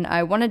 And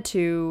I wanted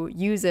to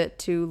use it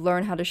to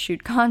learn how to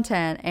shoot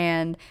content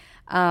and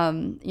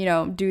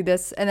do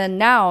this. And then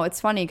now it's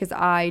funny because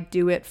I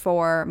do it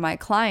for my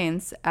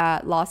clients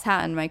at Lost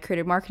Hatton, my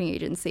creative marketing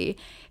agency.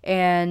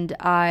 And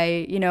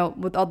I,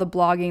 with all the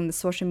blogging, the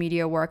social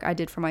media work I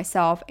did for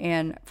myself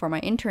and for my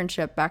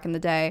internship back in the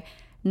day,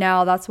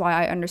 now that's why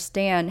I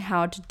understand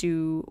how to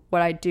do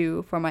what I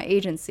do for my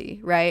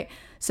agency, right?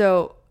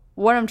 So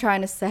what I'm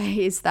trying to say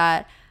is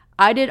that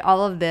I did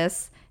all of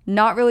this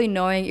not really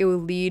knowing it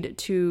would lead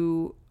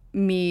to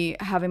me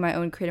having my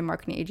own creative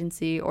marketing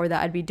agency, or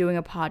that I'd be doing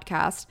a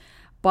podcast.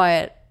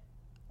 But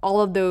all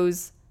of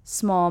those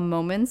small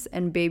moments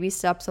and baby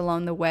steps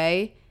along the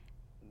way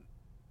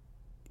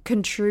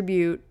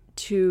contribute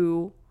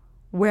to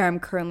where I'm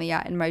currently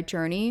at in my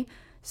journey.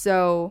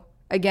 So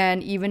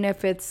again, even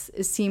if it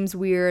seems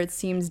weird, it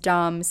seems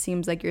dumb,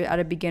 seems like you're at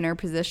a beginner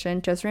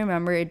position, just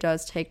remember it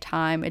does take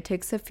time. It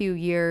takes a few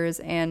years,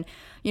 and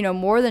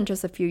more than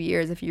just a few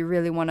years if you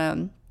really want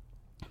to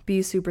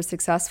be super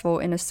successful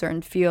in a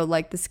certain field.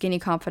 Like the Skinny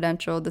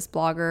Confidential, this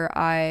blogger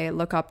I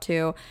look up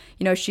to,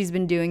 she's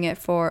been doing it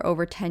for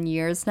over 10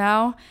 years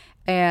now.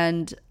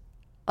 And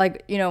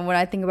like, when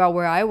I think about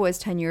where I was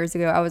 10 years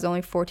ago, I was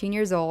only 14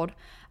 years old.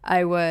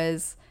 I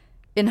was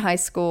in high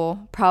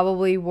school,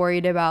 probably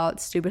worried about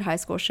stupid high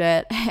school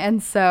shit.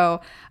 And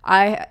so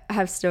I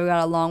have still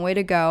got a long way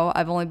to go.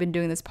 I've only been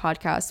doing this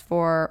podcast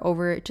for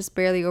just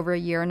barely over a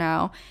year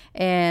now.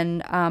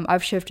 And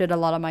I've shifted a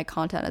lot of my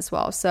content as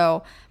well.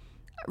 So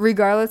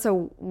regardless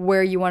of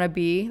where you want to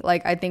be,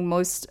 like I think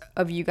most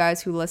of you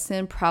guys who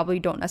listen probably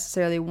don't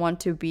necessarily want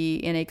to be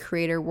in a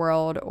creator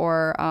world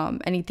or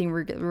anything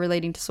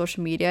relating to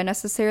social media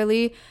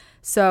necessarily.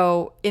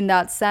 So in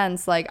that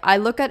sense, like I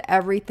look at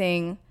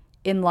everything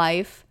in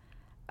life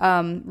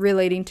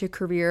relating to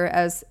career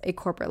as a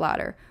corporate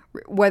ladder.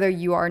 Whether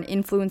you are an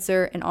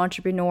influencer, an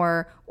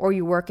entrepreneur, or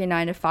you work a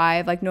 9 to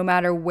 5, like no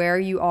matter where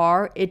you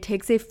are, it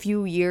takes a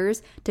few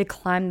years to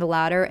climb the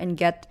ladder and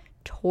get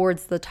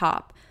towards the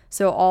top.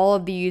 So all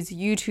of these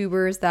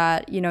YouTubers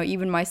that, you know,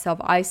 even myself,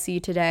 I see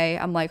today,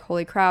 I'm like,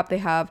 holy crap, they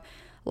have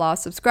a lot of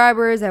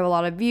subscribers, they have a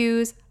lot of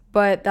views.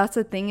 But that's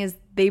the thing, is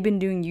they've been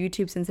doing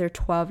YouTube since they're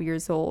 12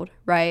 years old,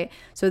 right?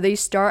 So they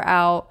start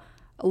out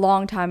a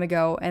long time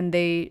ago and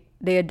they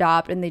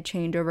adopt and they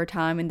change over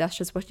time. And that's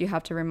just what you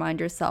have to remind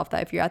yourself,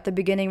 that if you're at the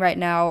beginning right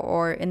now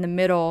or in the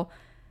middle,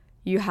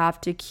 you have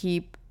to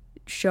keep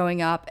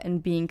showing up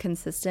and being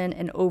consistent,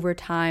 and over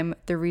time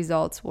the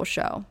results will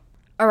show.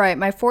 All right,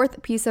 my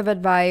fourth piece of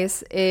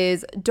advice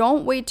is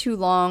don't wait too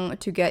long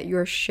to get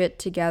your shit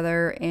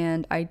together,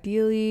 and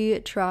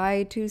ideally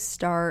try to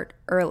start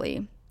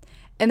early.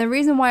 And the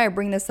reason why I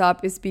bring this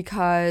up is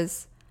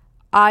because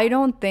I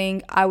don't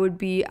think I would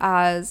be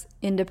as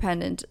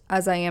independent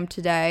as I am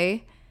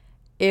today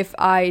if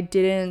I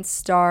didn't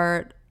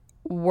start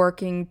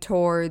working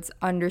towards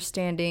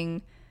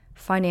understanding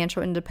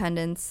financial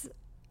independence,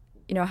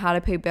 you know, how to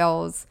pay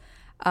bills,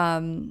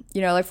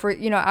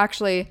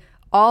 actually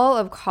all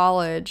of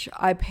college,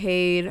 I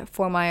paid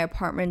for my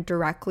apartment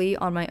directly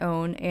on my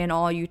own and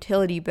all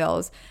utility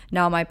bills.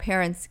 Now, my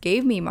parents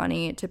gave me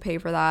money to pay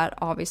for that,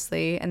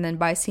 obviously. And then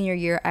by senior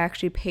year, I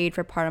actually paid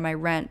for part of my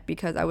rent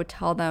because I would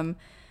tell them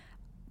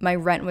my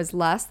rent was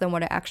less than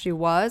what it actually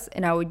was.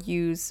 And I would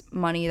use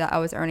money that I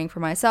was earning for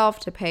myself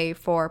to pay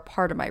for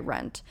part of my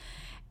rent.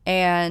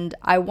 And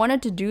I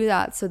wanted to do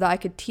that so that I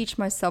could teach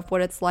myself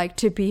what it's like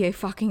to be a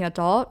fucking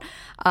adult.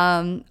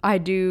 I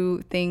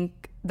do think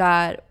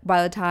that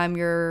by the time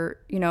you're,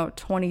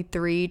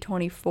 23,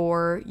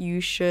 24,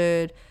 you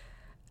should,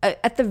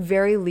 at the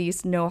very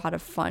least, know how to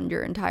fund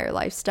your entire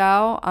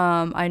lifestyle.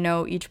 I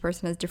know each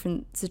person has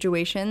different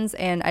situations,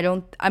 and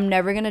I'm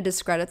never going to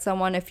discredit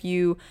someone if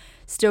you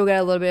still get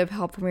a little bit of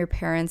help from your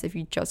parents if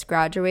you just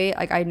graduate.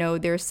 Like, I know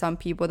there's some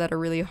people that are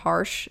really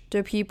harsh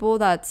to people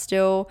that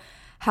still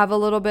have a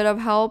little bit of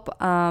help.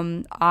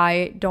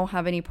 I don't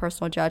have any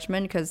personal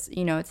judgment because,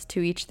 it's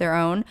to each their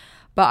own.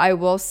 But I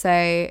will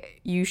say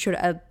you should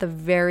at the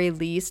very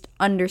least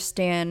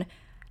understand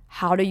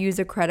how to use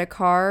a credit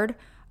card,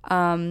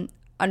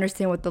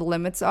 understand what the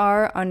limits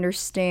are,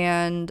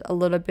 understand a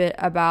little bit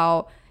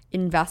about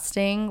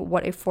investing,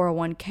 what a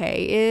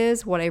 401k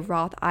is, what a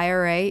Roth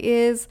IRA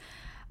is,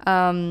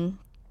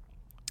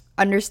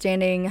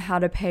 understanding how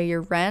to pay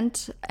your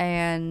rent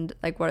and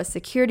like what a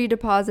security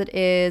deposit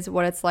is,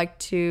 what it's like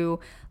to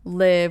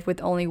live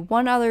with only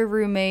one other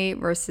roommate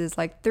versus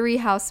like 3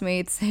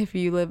 housemates if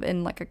you live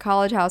in like a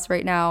college house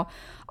right now.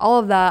 All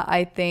of that,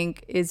 I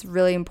think, is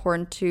really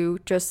important to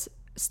just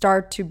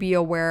start to be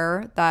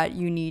aware that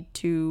you need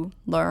to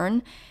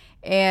learn.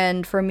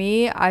 And for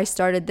me, I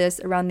started this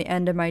around the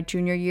end of my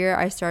junior year.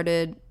 I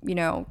started,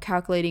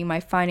 calculating my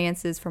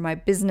finances for my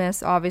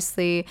business,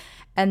 obviously,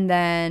 and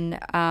then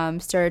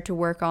started to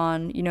work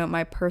on,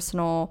 my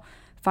personal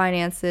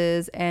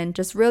finances, and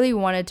just really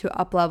wanted to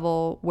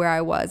up-level where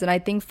I was. And I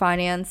think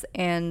finance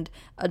and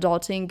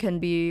adulting can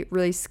be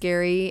really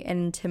scary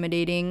and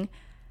intimidating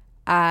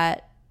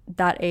at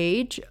that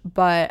age.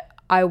 But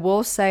I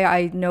will say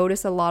I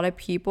notice a lot of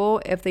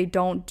people, if they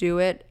don't do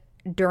it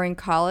during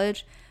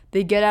college,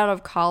 they get out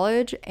of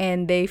college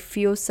and they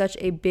feel such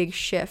a big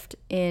shift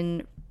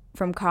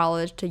from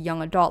college to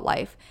young adult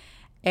life.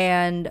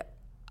 And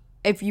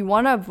if you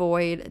want to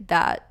avoid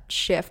that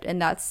shift and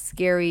that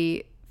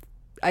scary,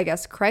 I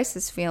guess,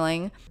 crisis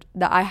feeling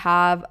that I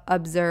have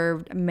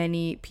observed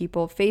many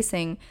people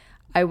facing,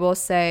 I will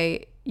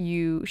say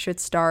you should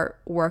start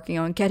working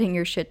on getting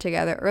your shit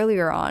together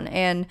earlier on.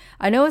 And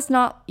I know it's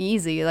not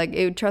easy.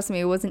 Trust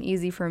me, it wasn't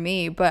easy for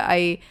me, but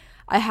I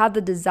had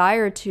the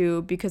desire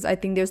to, because I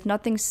think there's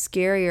nothing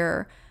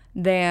scarier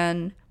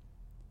than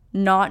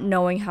not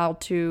knowing how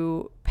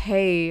to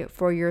pay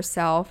for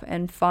yourself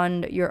and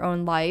fund your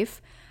own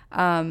life.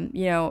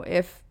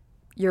 If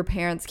your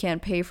parents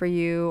can't pay for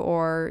you,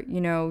 or,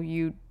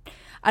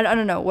 I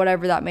don't know,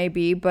 whatever that may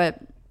be.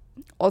 But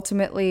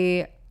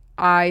ultimately,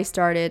 I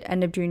started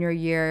end of junior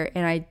year,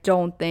 and I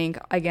don't think,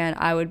 again,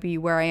 I would be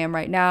where I am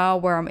right now,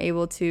 where I'm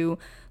able to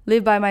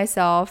live by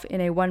myself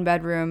in a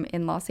 1-bedroom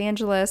in Los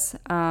Angeles.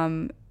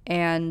 I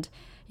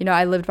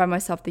lived by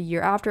myself the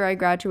year after I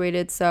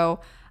graduated. So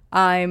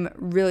I'm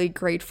really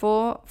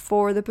grateful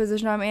for the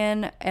position I'm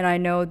in. And I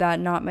know that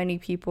not many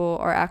people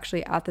are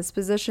actually at this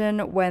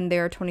position when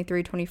they're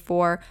 23,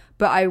 24.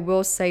 But I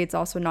will say it's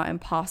also not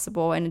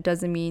impossible. And it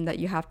doesn't mean that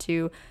you have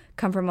to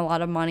come from a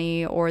lot of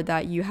money or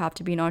that you have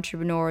to be an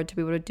entrepreneur to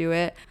be able to do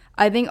it.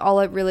 I think all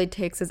it really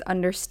takes is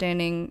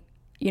understanding,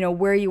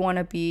 where you want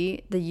to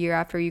be the year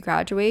after you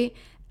graduate,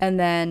 and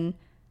then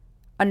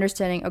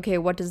understanding, okay,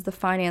 what does the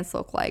finance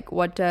look like?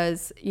 What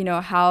does,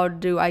 how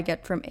do I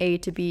get from A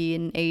to B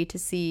and A to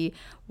C,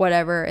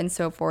 whatever, and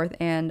so forth.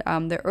 And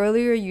the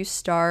earlier you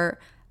start,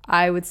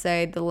 I would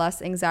say the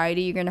less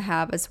anxiety you're going to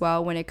have as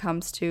well when it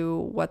comes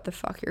to what the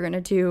fuck you're going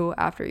to do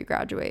after you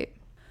graduate.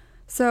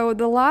 So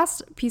the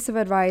last piece of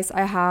advice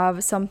I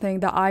have, something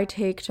that I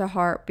take to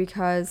heart,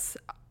 because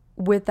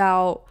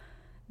without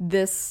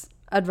this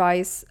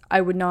advice,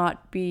 I would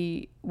not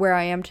be where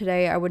I am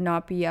today. I would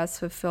not be as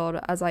fulfilled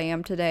as I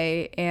am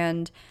today.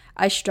 And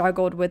I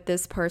struggled with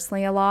this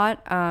personally a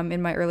lot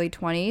in my early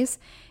 20s.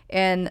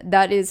 And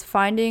that is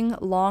finding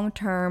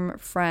long-term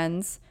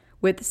friends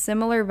with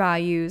similar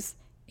values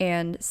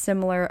and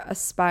similar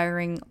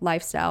aspiring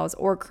lifestyles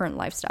or current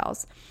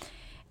lifestyles.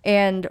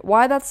 And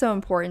why that's so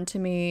important to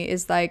me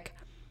is like,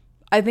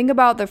 I think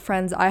about the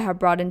friends I have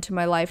brought into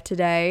my life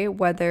today,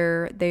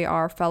 whether they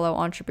are fellow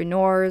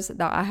entrepreneurs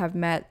that I have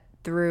met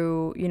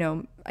through,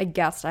 a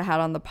guest I had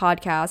on the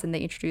podcast and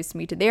they introduced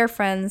me to their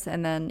friends,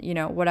 and then,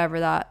 whatever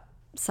that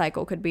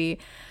cycle could be,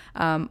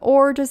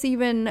 or just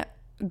even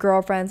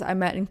girlfriends I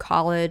met in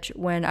college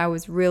when I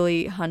was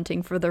really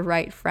hunting for the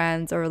right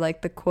friends, or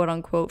like the quote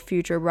unquote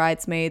future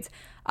bridesmaids.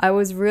 I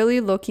was really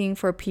looking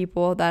for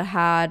people that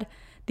had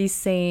the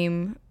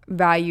same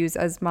values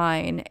as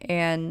mine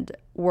and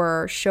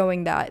were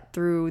showing that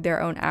through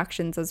their own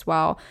actions as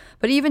well.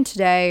 But even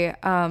today,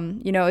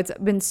 it's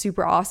been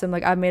super awesome.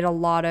 Like, I've made a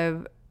lot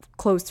of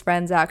close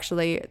friends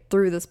actually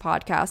through this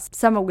podcast,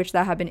 some of which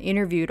that have been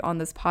interviewed on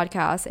this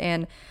podcast,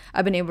 and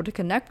I've been able to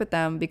connect with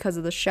them because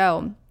of the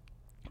show.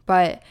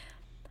 But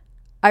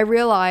I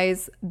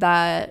realize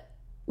that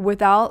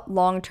without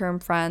long-term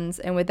friends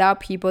and without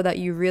people that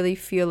you really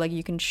feel like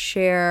you can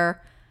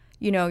share,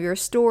 your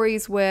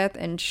stories with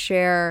and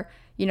share,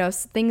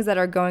 things that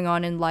are going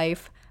on in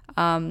life,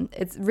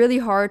 it's really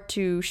hard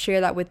to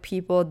share that with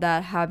people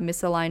that have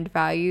misaligned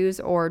values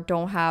or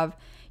don't have,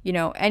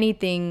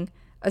 anything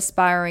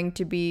aspiring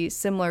to be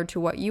similar to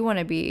what you want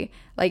to be.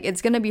 Like,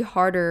 it's going to be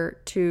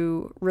harder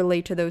to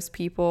relate to those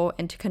people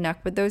and to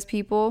connect with those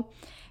people.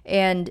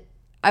 And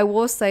I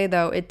will say,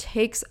 though, it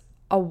takes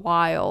a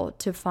while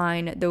to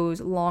find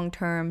those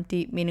long-term,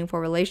 deep, meaningful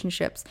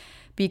relationships,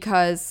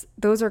 because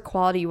those are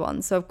quality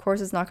ones. So of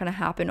course it's not going to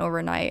happen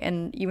overnight.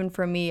 And even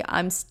for me,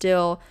 I'm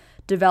still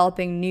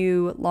developing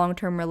new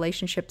long-term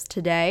relationships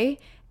today,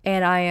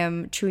 and I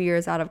am 2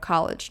 years out of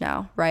college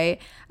now,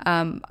 right?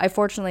 I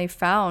fortunately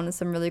found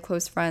some really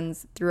close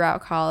friends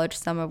throughout college,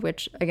 some of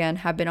which, again,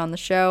 have been on the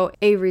show.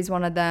 Avery's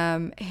one of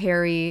them.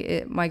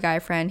 Harry, my guy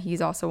friend,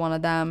 he's also one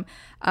of them.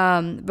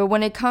 But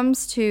when it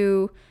comes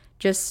to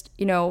just,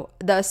 the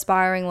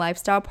aspiring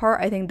lifestyle part,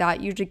 I think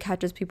that usually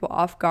catches people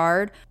off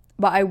guard.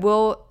 But I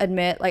will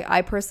admit, like,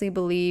 I personally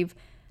believe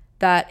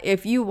that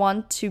if you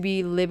want to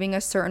be living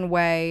a certain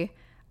way,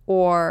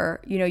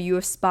 or, you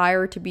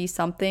aspire to be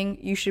something,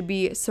 you should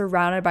be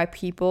surrounded by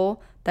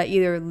people that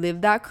either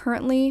live that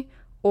currently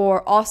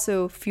or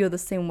also feel the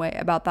same way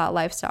about that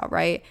lifestyle,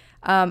 right?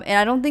 And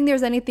I don't think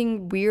there's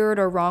anything weird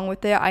or wrong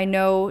with it. I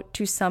know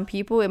to some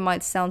people it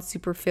might sound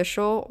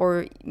superficial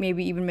or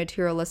maybe even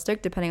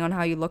materialistic, depending on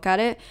how you look at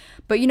it.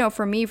 But,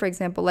 for me, for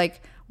example,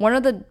 like, one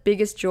of the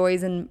biggest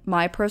joys in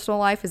my personal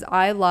life is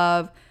I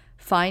love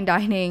fine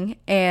dining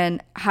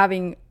and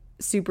having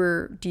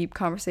super deep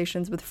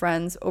conversations with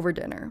friends over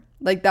dinner.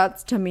 Like,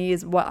 that's, to me,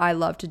 is what I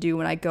love to do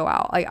when I go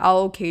out. Like,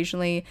 I'll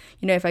occasionally,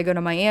 if I go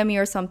to Miami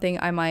or something,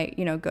 I might,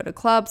 go to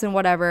clubs and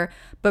whatever.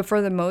 But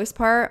for the most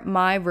part,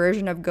 my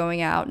version of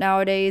going out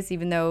nowadays,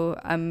 even though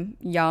I'm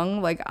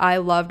young, like, I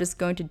love just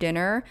going to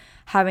dinner,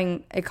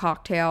 having a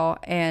cocktail,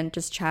 and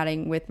just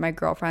chatting with my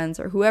girlfriends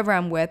or whoever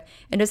I'm with,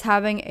 and just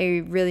having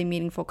a really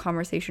meaningful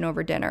conversation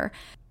over dinner.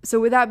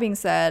 So with that being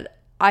said,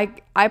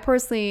 I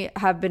personally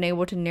have been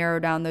able to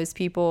narrow down those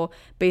people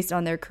based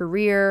on their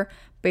career,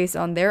 based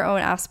on their own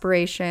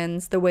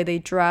aspirations, the way they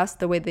dress,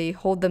 the way they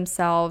hold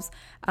themselves.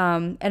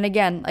 And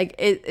again, like,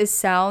 it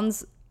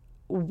sounds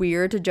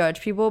weird to judge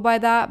people by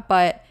that,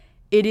 but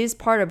it is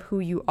part of who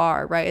you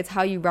are, right? It's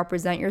how you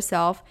represent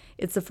yourself.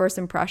 It's the first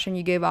impression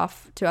you give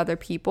off to other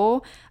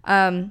people.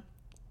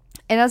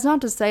 And that's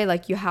not to say,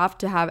 like, you have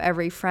to have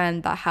every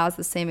friend that has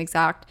the same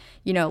exact,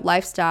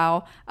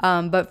 lifestyle.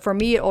 But for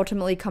me, it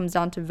ultimately comes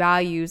down to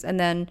values. And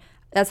then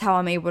that's how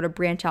I'm able to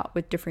branch out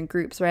with different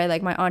groups, right?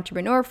 Like, my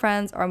entrepreneur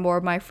friends are more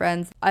of my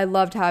friends I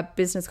love to have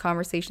business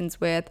conversations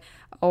with,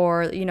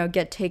 or,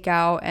 get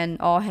takeout and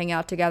all hang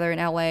out together in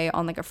LA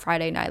on like a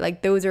Friday night.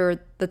 Like, those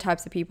are the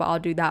types of people I'll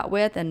do that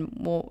with. And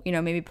we'll,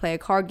 maybe play a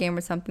card game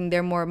or something.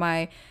 They're more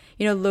my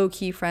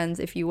low-key friends,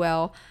 if you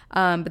will.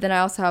 But then I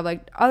also have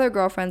like other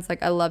girlfriends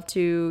like I love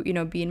to,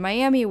 be in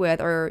Miami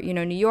with, or,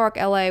 New York,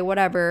 LA,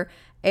 whatever.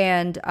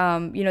 And,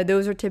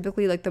 those are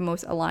typically like the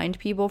most aligned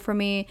people for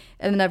me.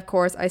 And then of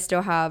course I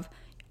still have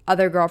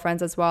other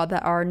girlfriends as well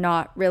that are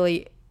not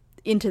really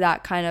into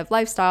that kind of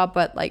lifestyle,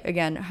 but like,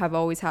 again, have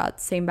always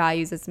had same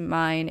values as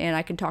mine, and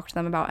I can talk to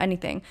them about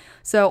anything.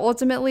 So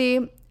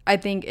ultimately, I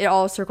think it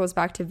all circles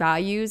back to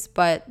values,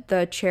 but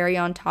the cherry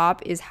on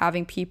top is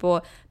having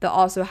people that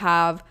also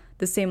have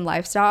the same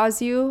lifestyle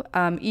as you,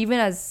 even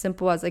as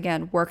simple as,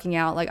 again, working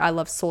out. Like, I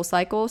love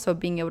SoulCycle, so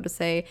being able to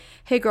say,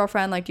 hey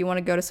girlfriend, like, do you want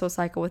to go to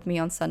SoulCycle with me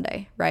on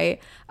Sunday, right?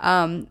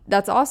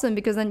 That's awesome,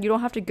 because then you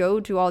don't have to go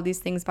do all these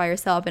things by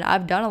yourself. And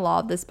I've done a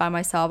lot of this by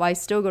myself. I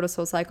still go to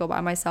SoulCycle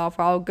by myself,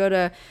 or I'll go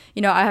to,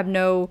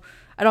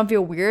 I don't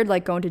feel weird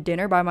like going to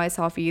dinner by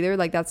myself either.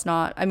 Like, that's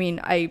not, I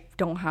mean, I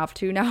don't have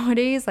to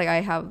nowadays. Like,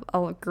 I have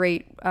a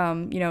great,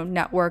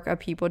 network of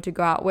people to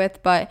go out with,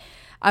 but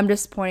I'm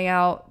just pointing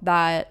out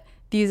that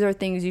these are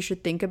things you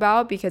should think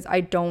about, because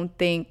I don't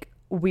think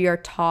we are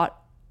taught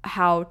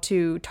how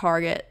to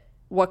target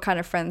what kind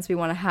of friends we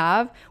want to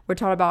have. We're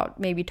taught about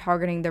maybe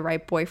targeting the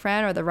right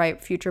boyfriend or the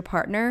right future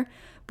partner,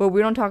 but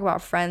we don't talk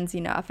about friends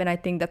enough. And I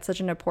think that's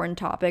such an important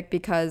topic,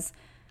 because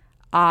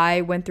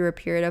I went through a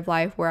period of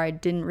life where I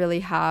didn't really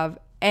have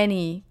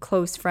any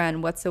close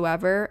friend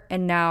whatsoever.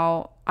 And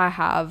now I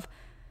have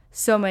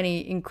so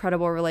many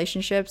incredible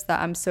relationships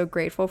that I'm so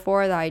grateful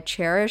for, that I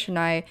cherish. And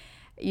I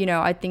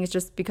think it's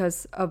just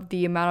because of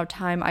the amount of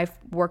time I've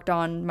worked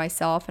on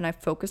myself and I've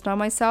focused on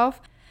myself.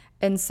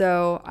 And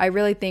so I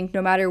really think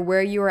no matter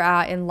where you are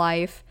at in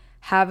life,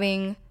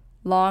 having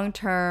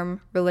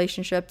long-term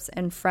relationships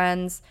and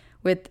friends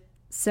with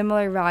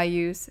similar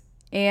values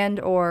and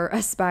or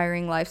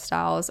aspiring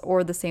lifestyles,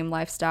 or the same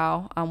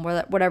lifestyle,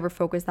 whatever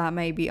focus that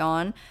may be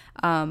on,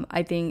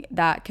 I think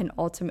that can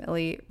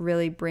ultimately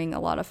really bring a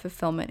lot of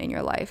fulfillment in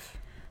your life.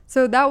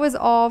 So that was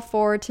all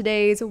for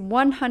today's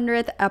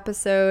 100th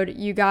episode.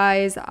 You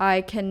guys,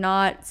 I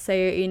cannot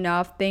say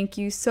enough. Thank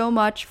you so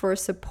much for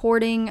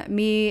supporting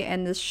me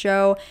and this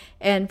show,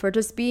 and for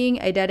just being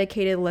a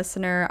dedicated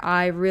listener.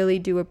 I really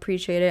do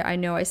appreciate it. I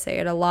know I say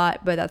it a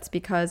lot, but that's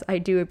because I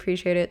do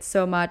appreciate it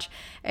so much.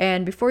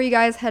 And before you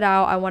guys head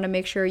out, I want to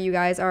make sure you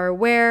guys are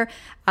aware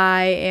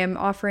I am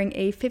offering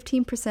a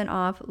 15%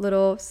 off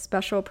little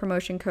special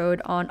promotion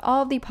code on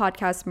all of the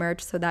podcast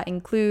merch. So that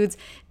includes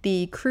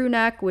the crew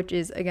neck, which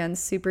is, again,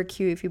 super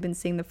cute if you've been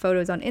seeing the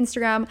photos on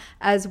Instagram,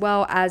 as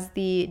well as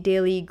the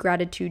daily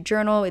gratitude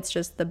journal. It's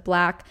just the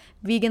black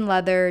vegan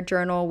leather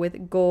journal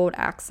with gold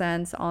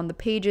accents on the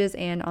pages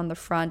and on the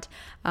front.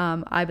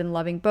 I've been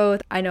loving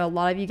both. I know a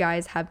lot of you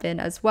guys have been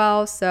as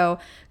well. So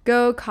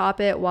go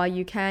cop it while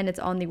you can. It's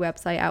on the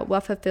website at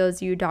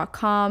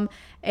whatfulfillsyou.com.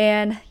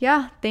 And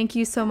yeah, thank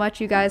you so much,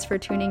 you guys, for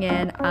tuning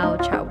in. I'll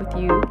chat with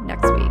you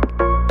next week.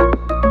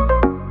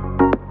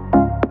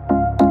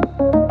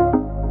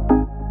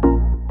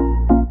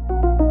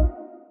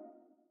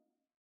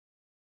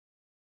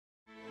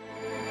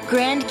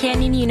 Grand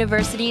Canyon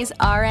University's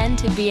RN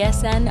to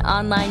BSN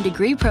online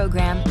degree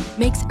program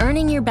makes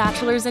earning your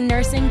bachelor's in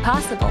nursing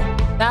possible.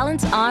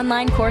 Balance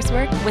online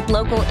coursework with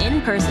local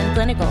in-person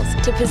clinicals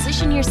to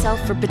position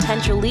yourself for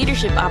potential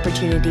leadership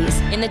opportunities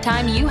in the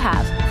time you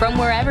have from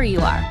wherever you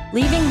are,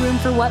 leaving room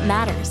for what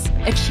matters.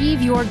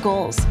 Achieve your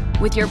goals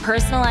with your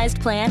personalized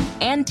plan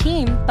and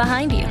team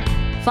behind you.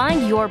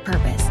 Find your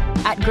purpose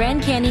at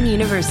Grand Canyon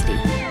University.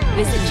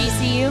 Visit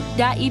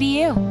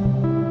gcu.edu.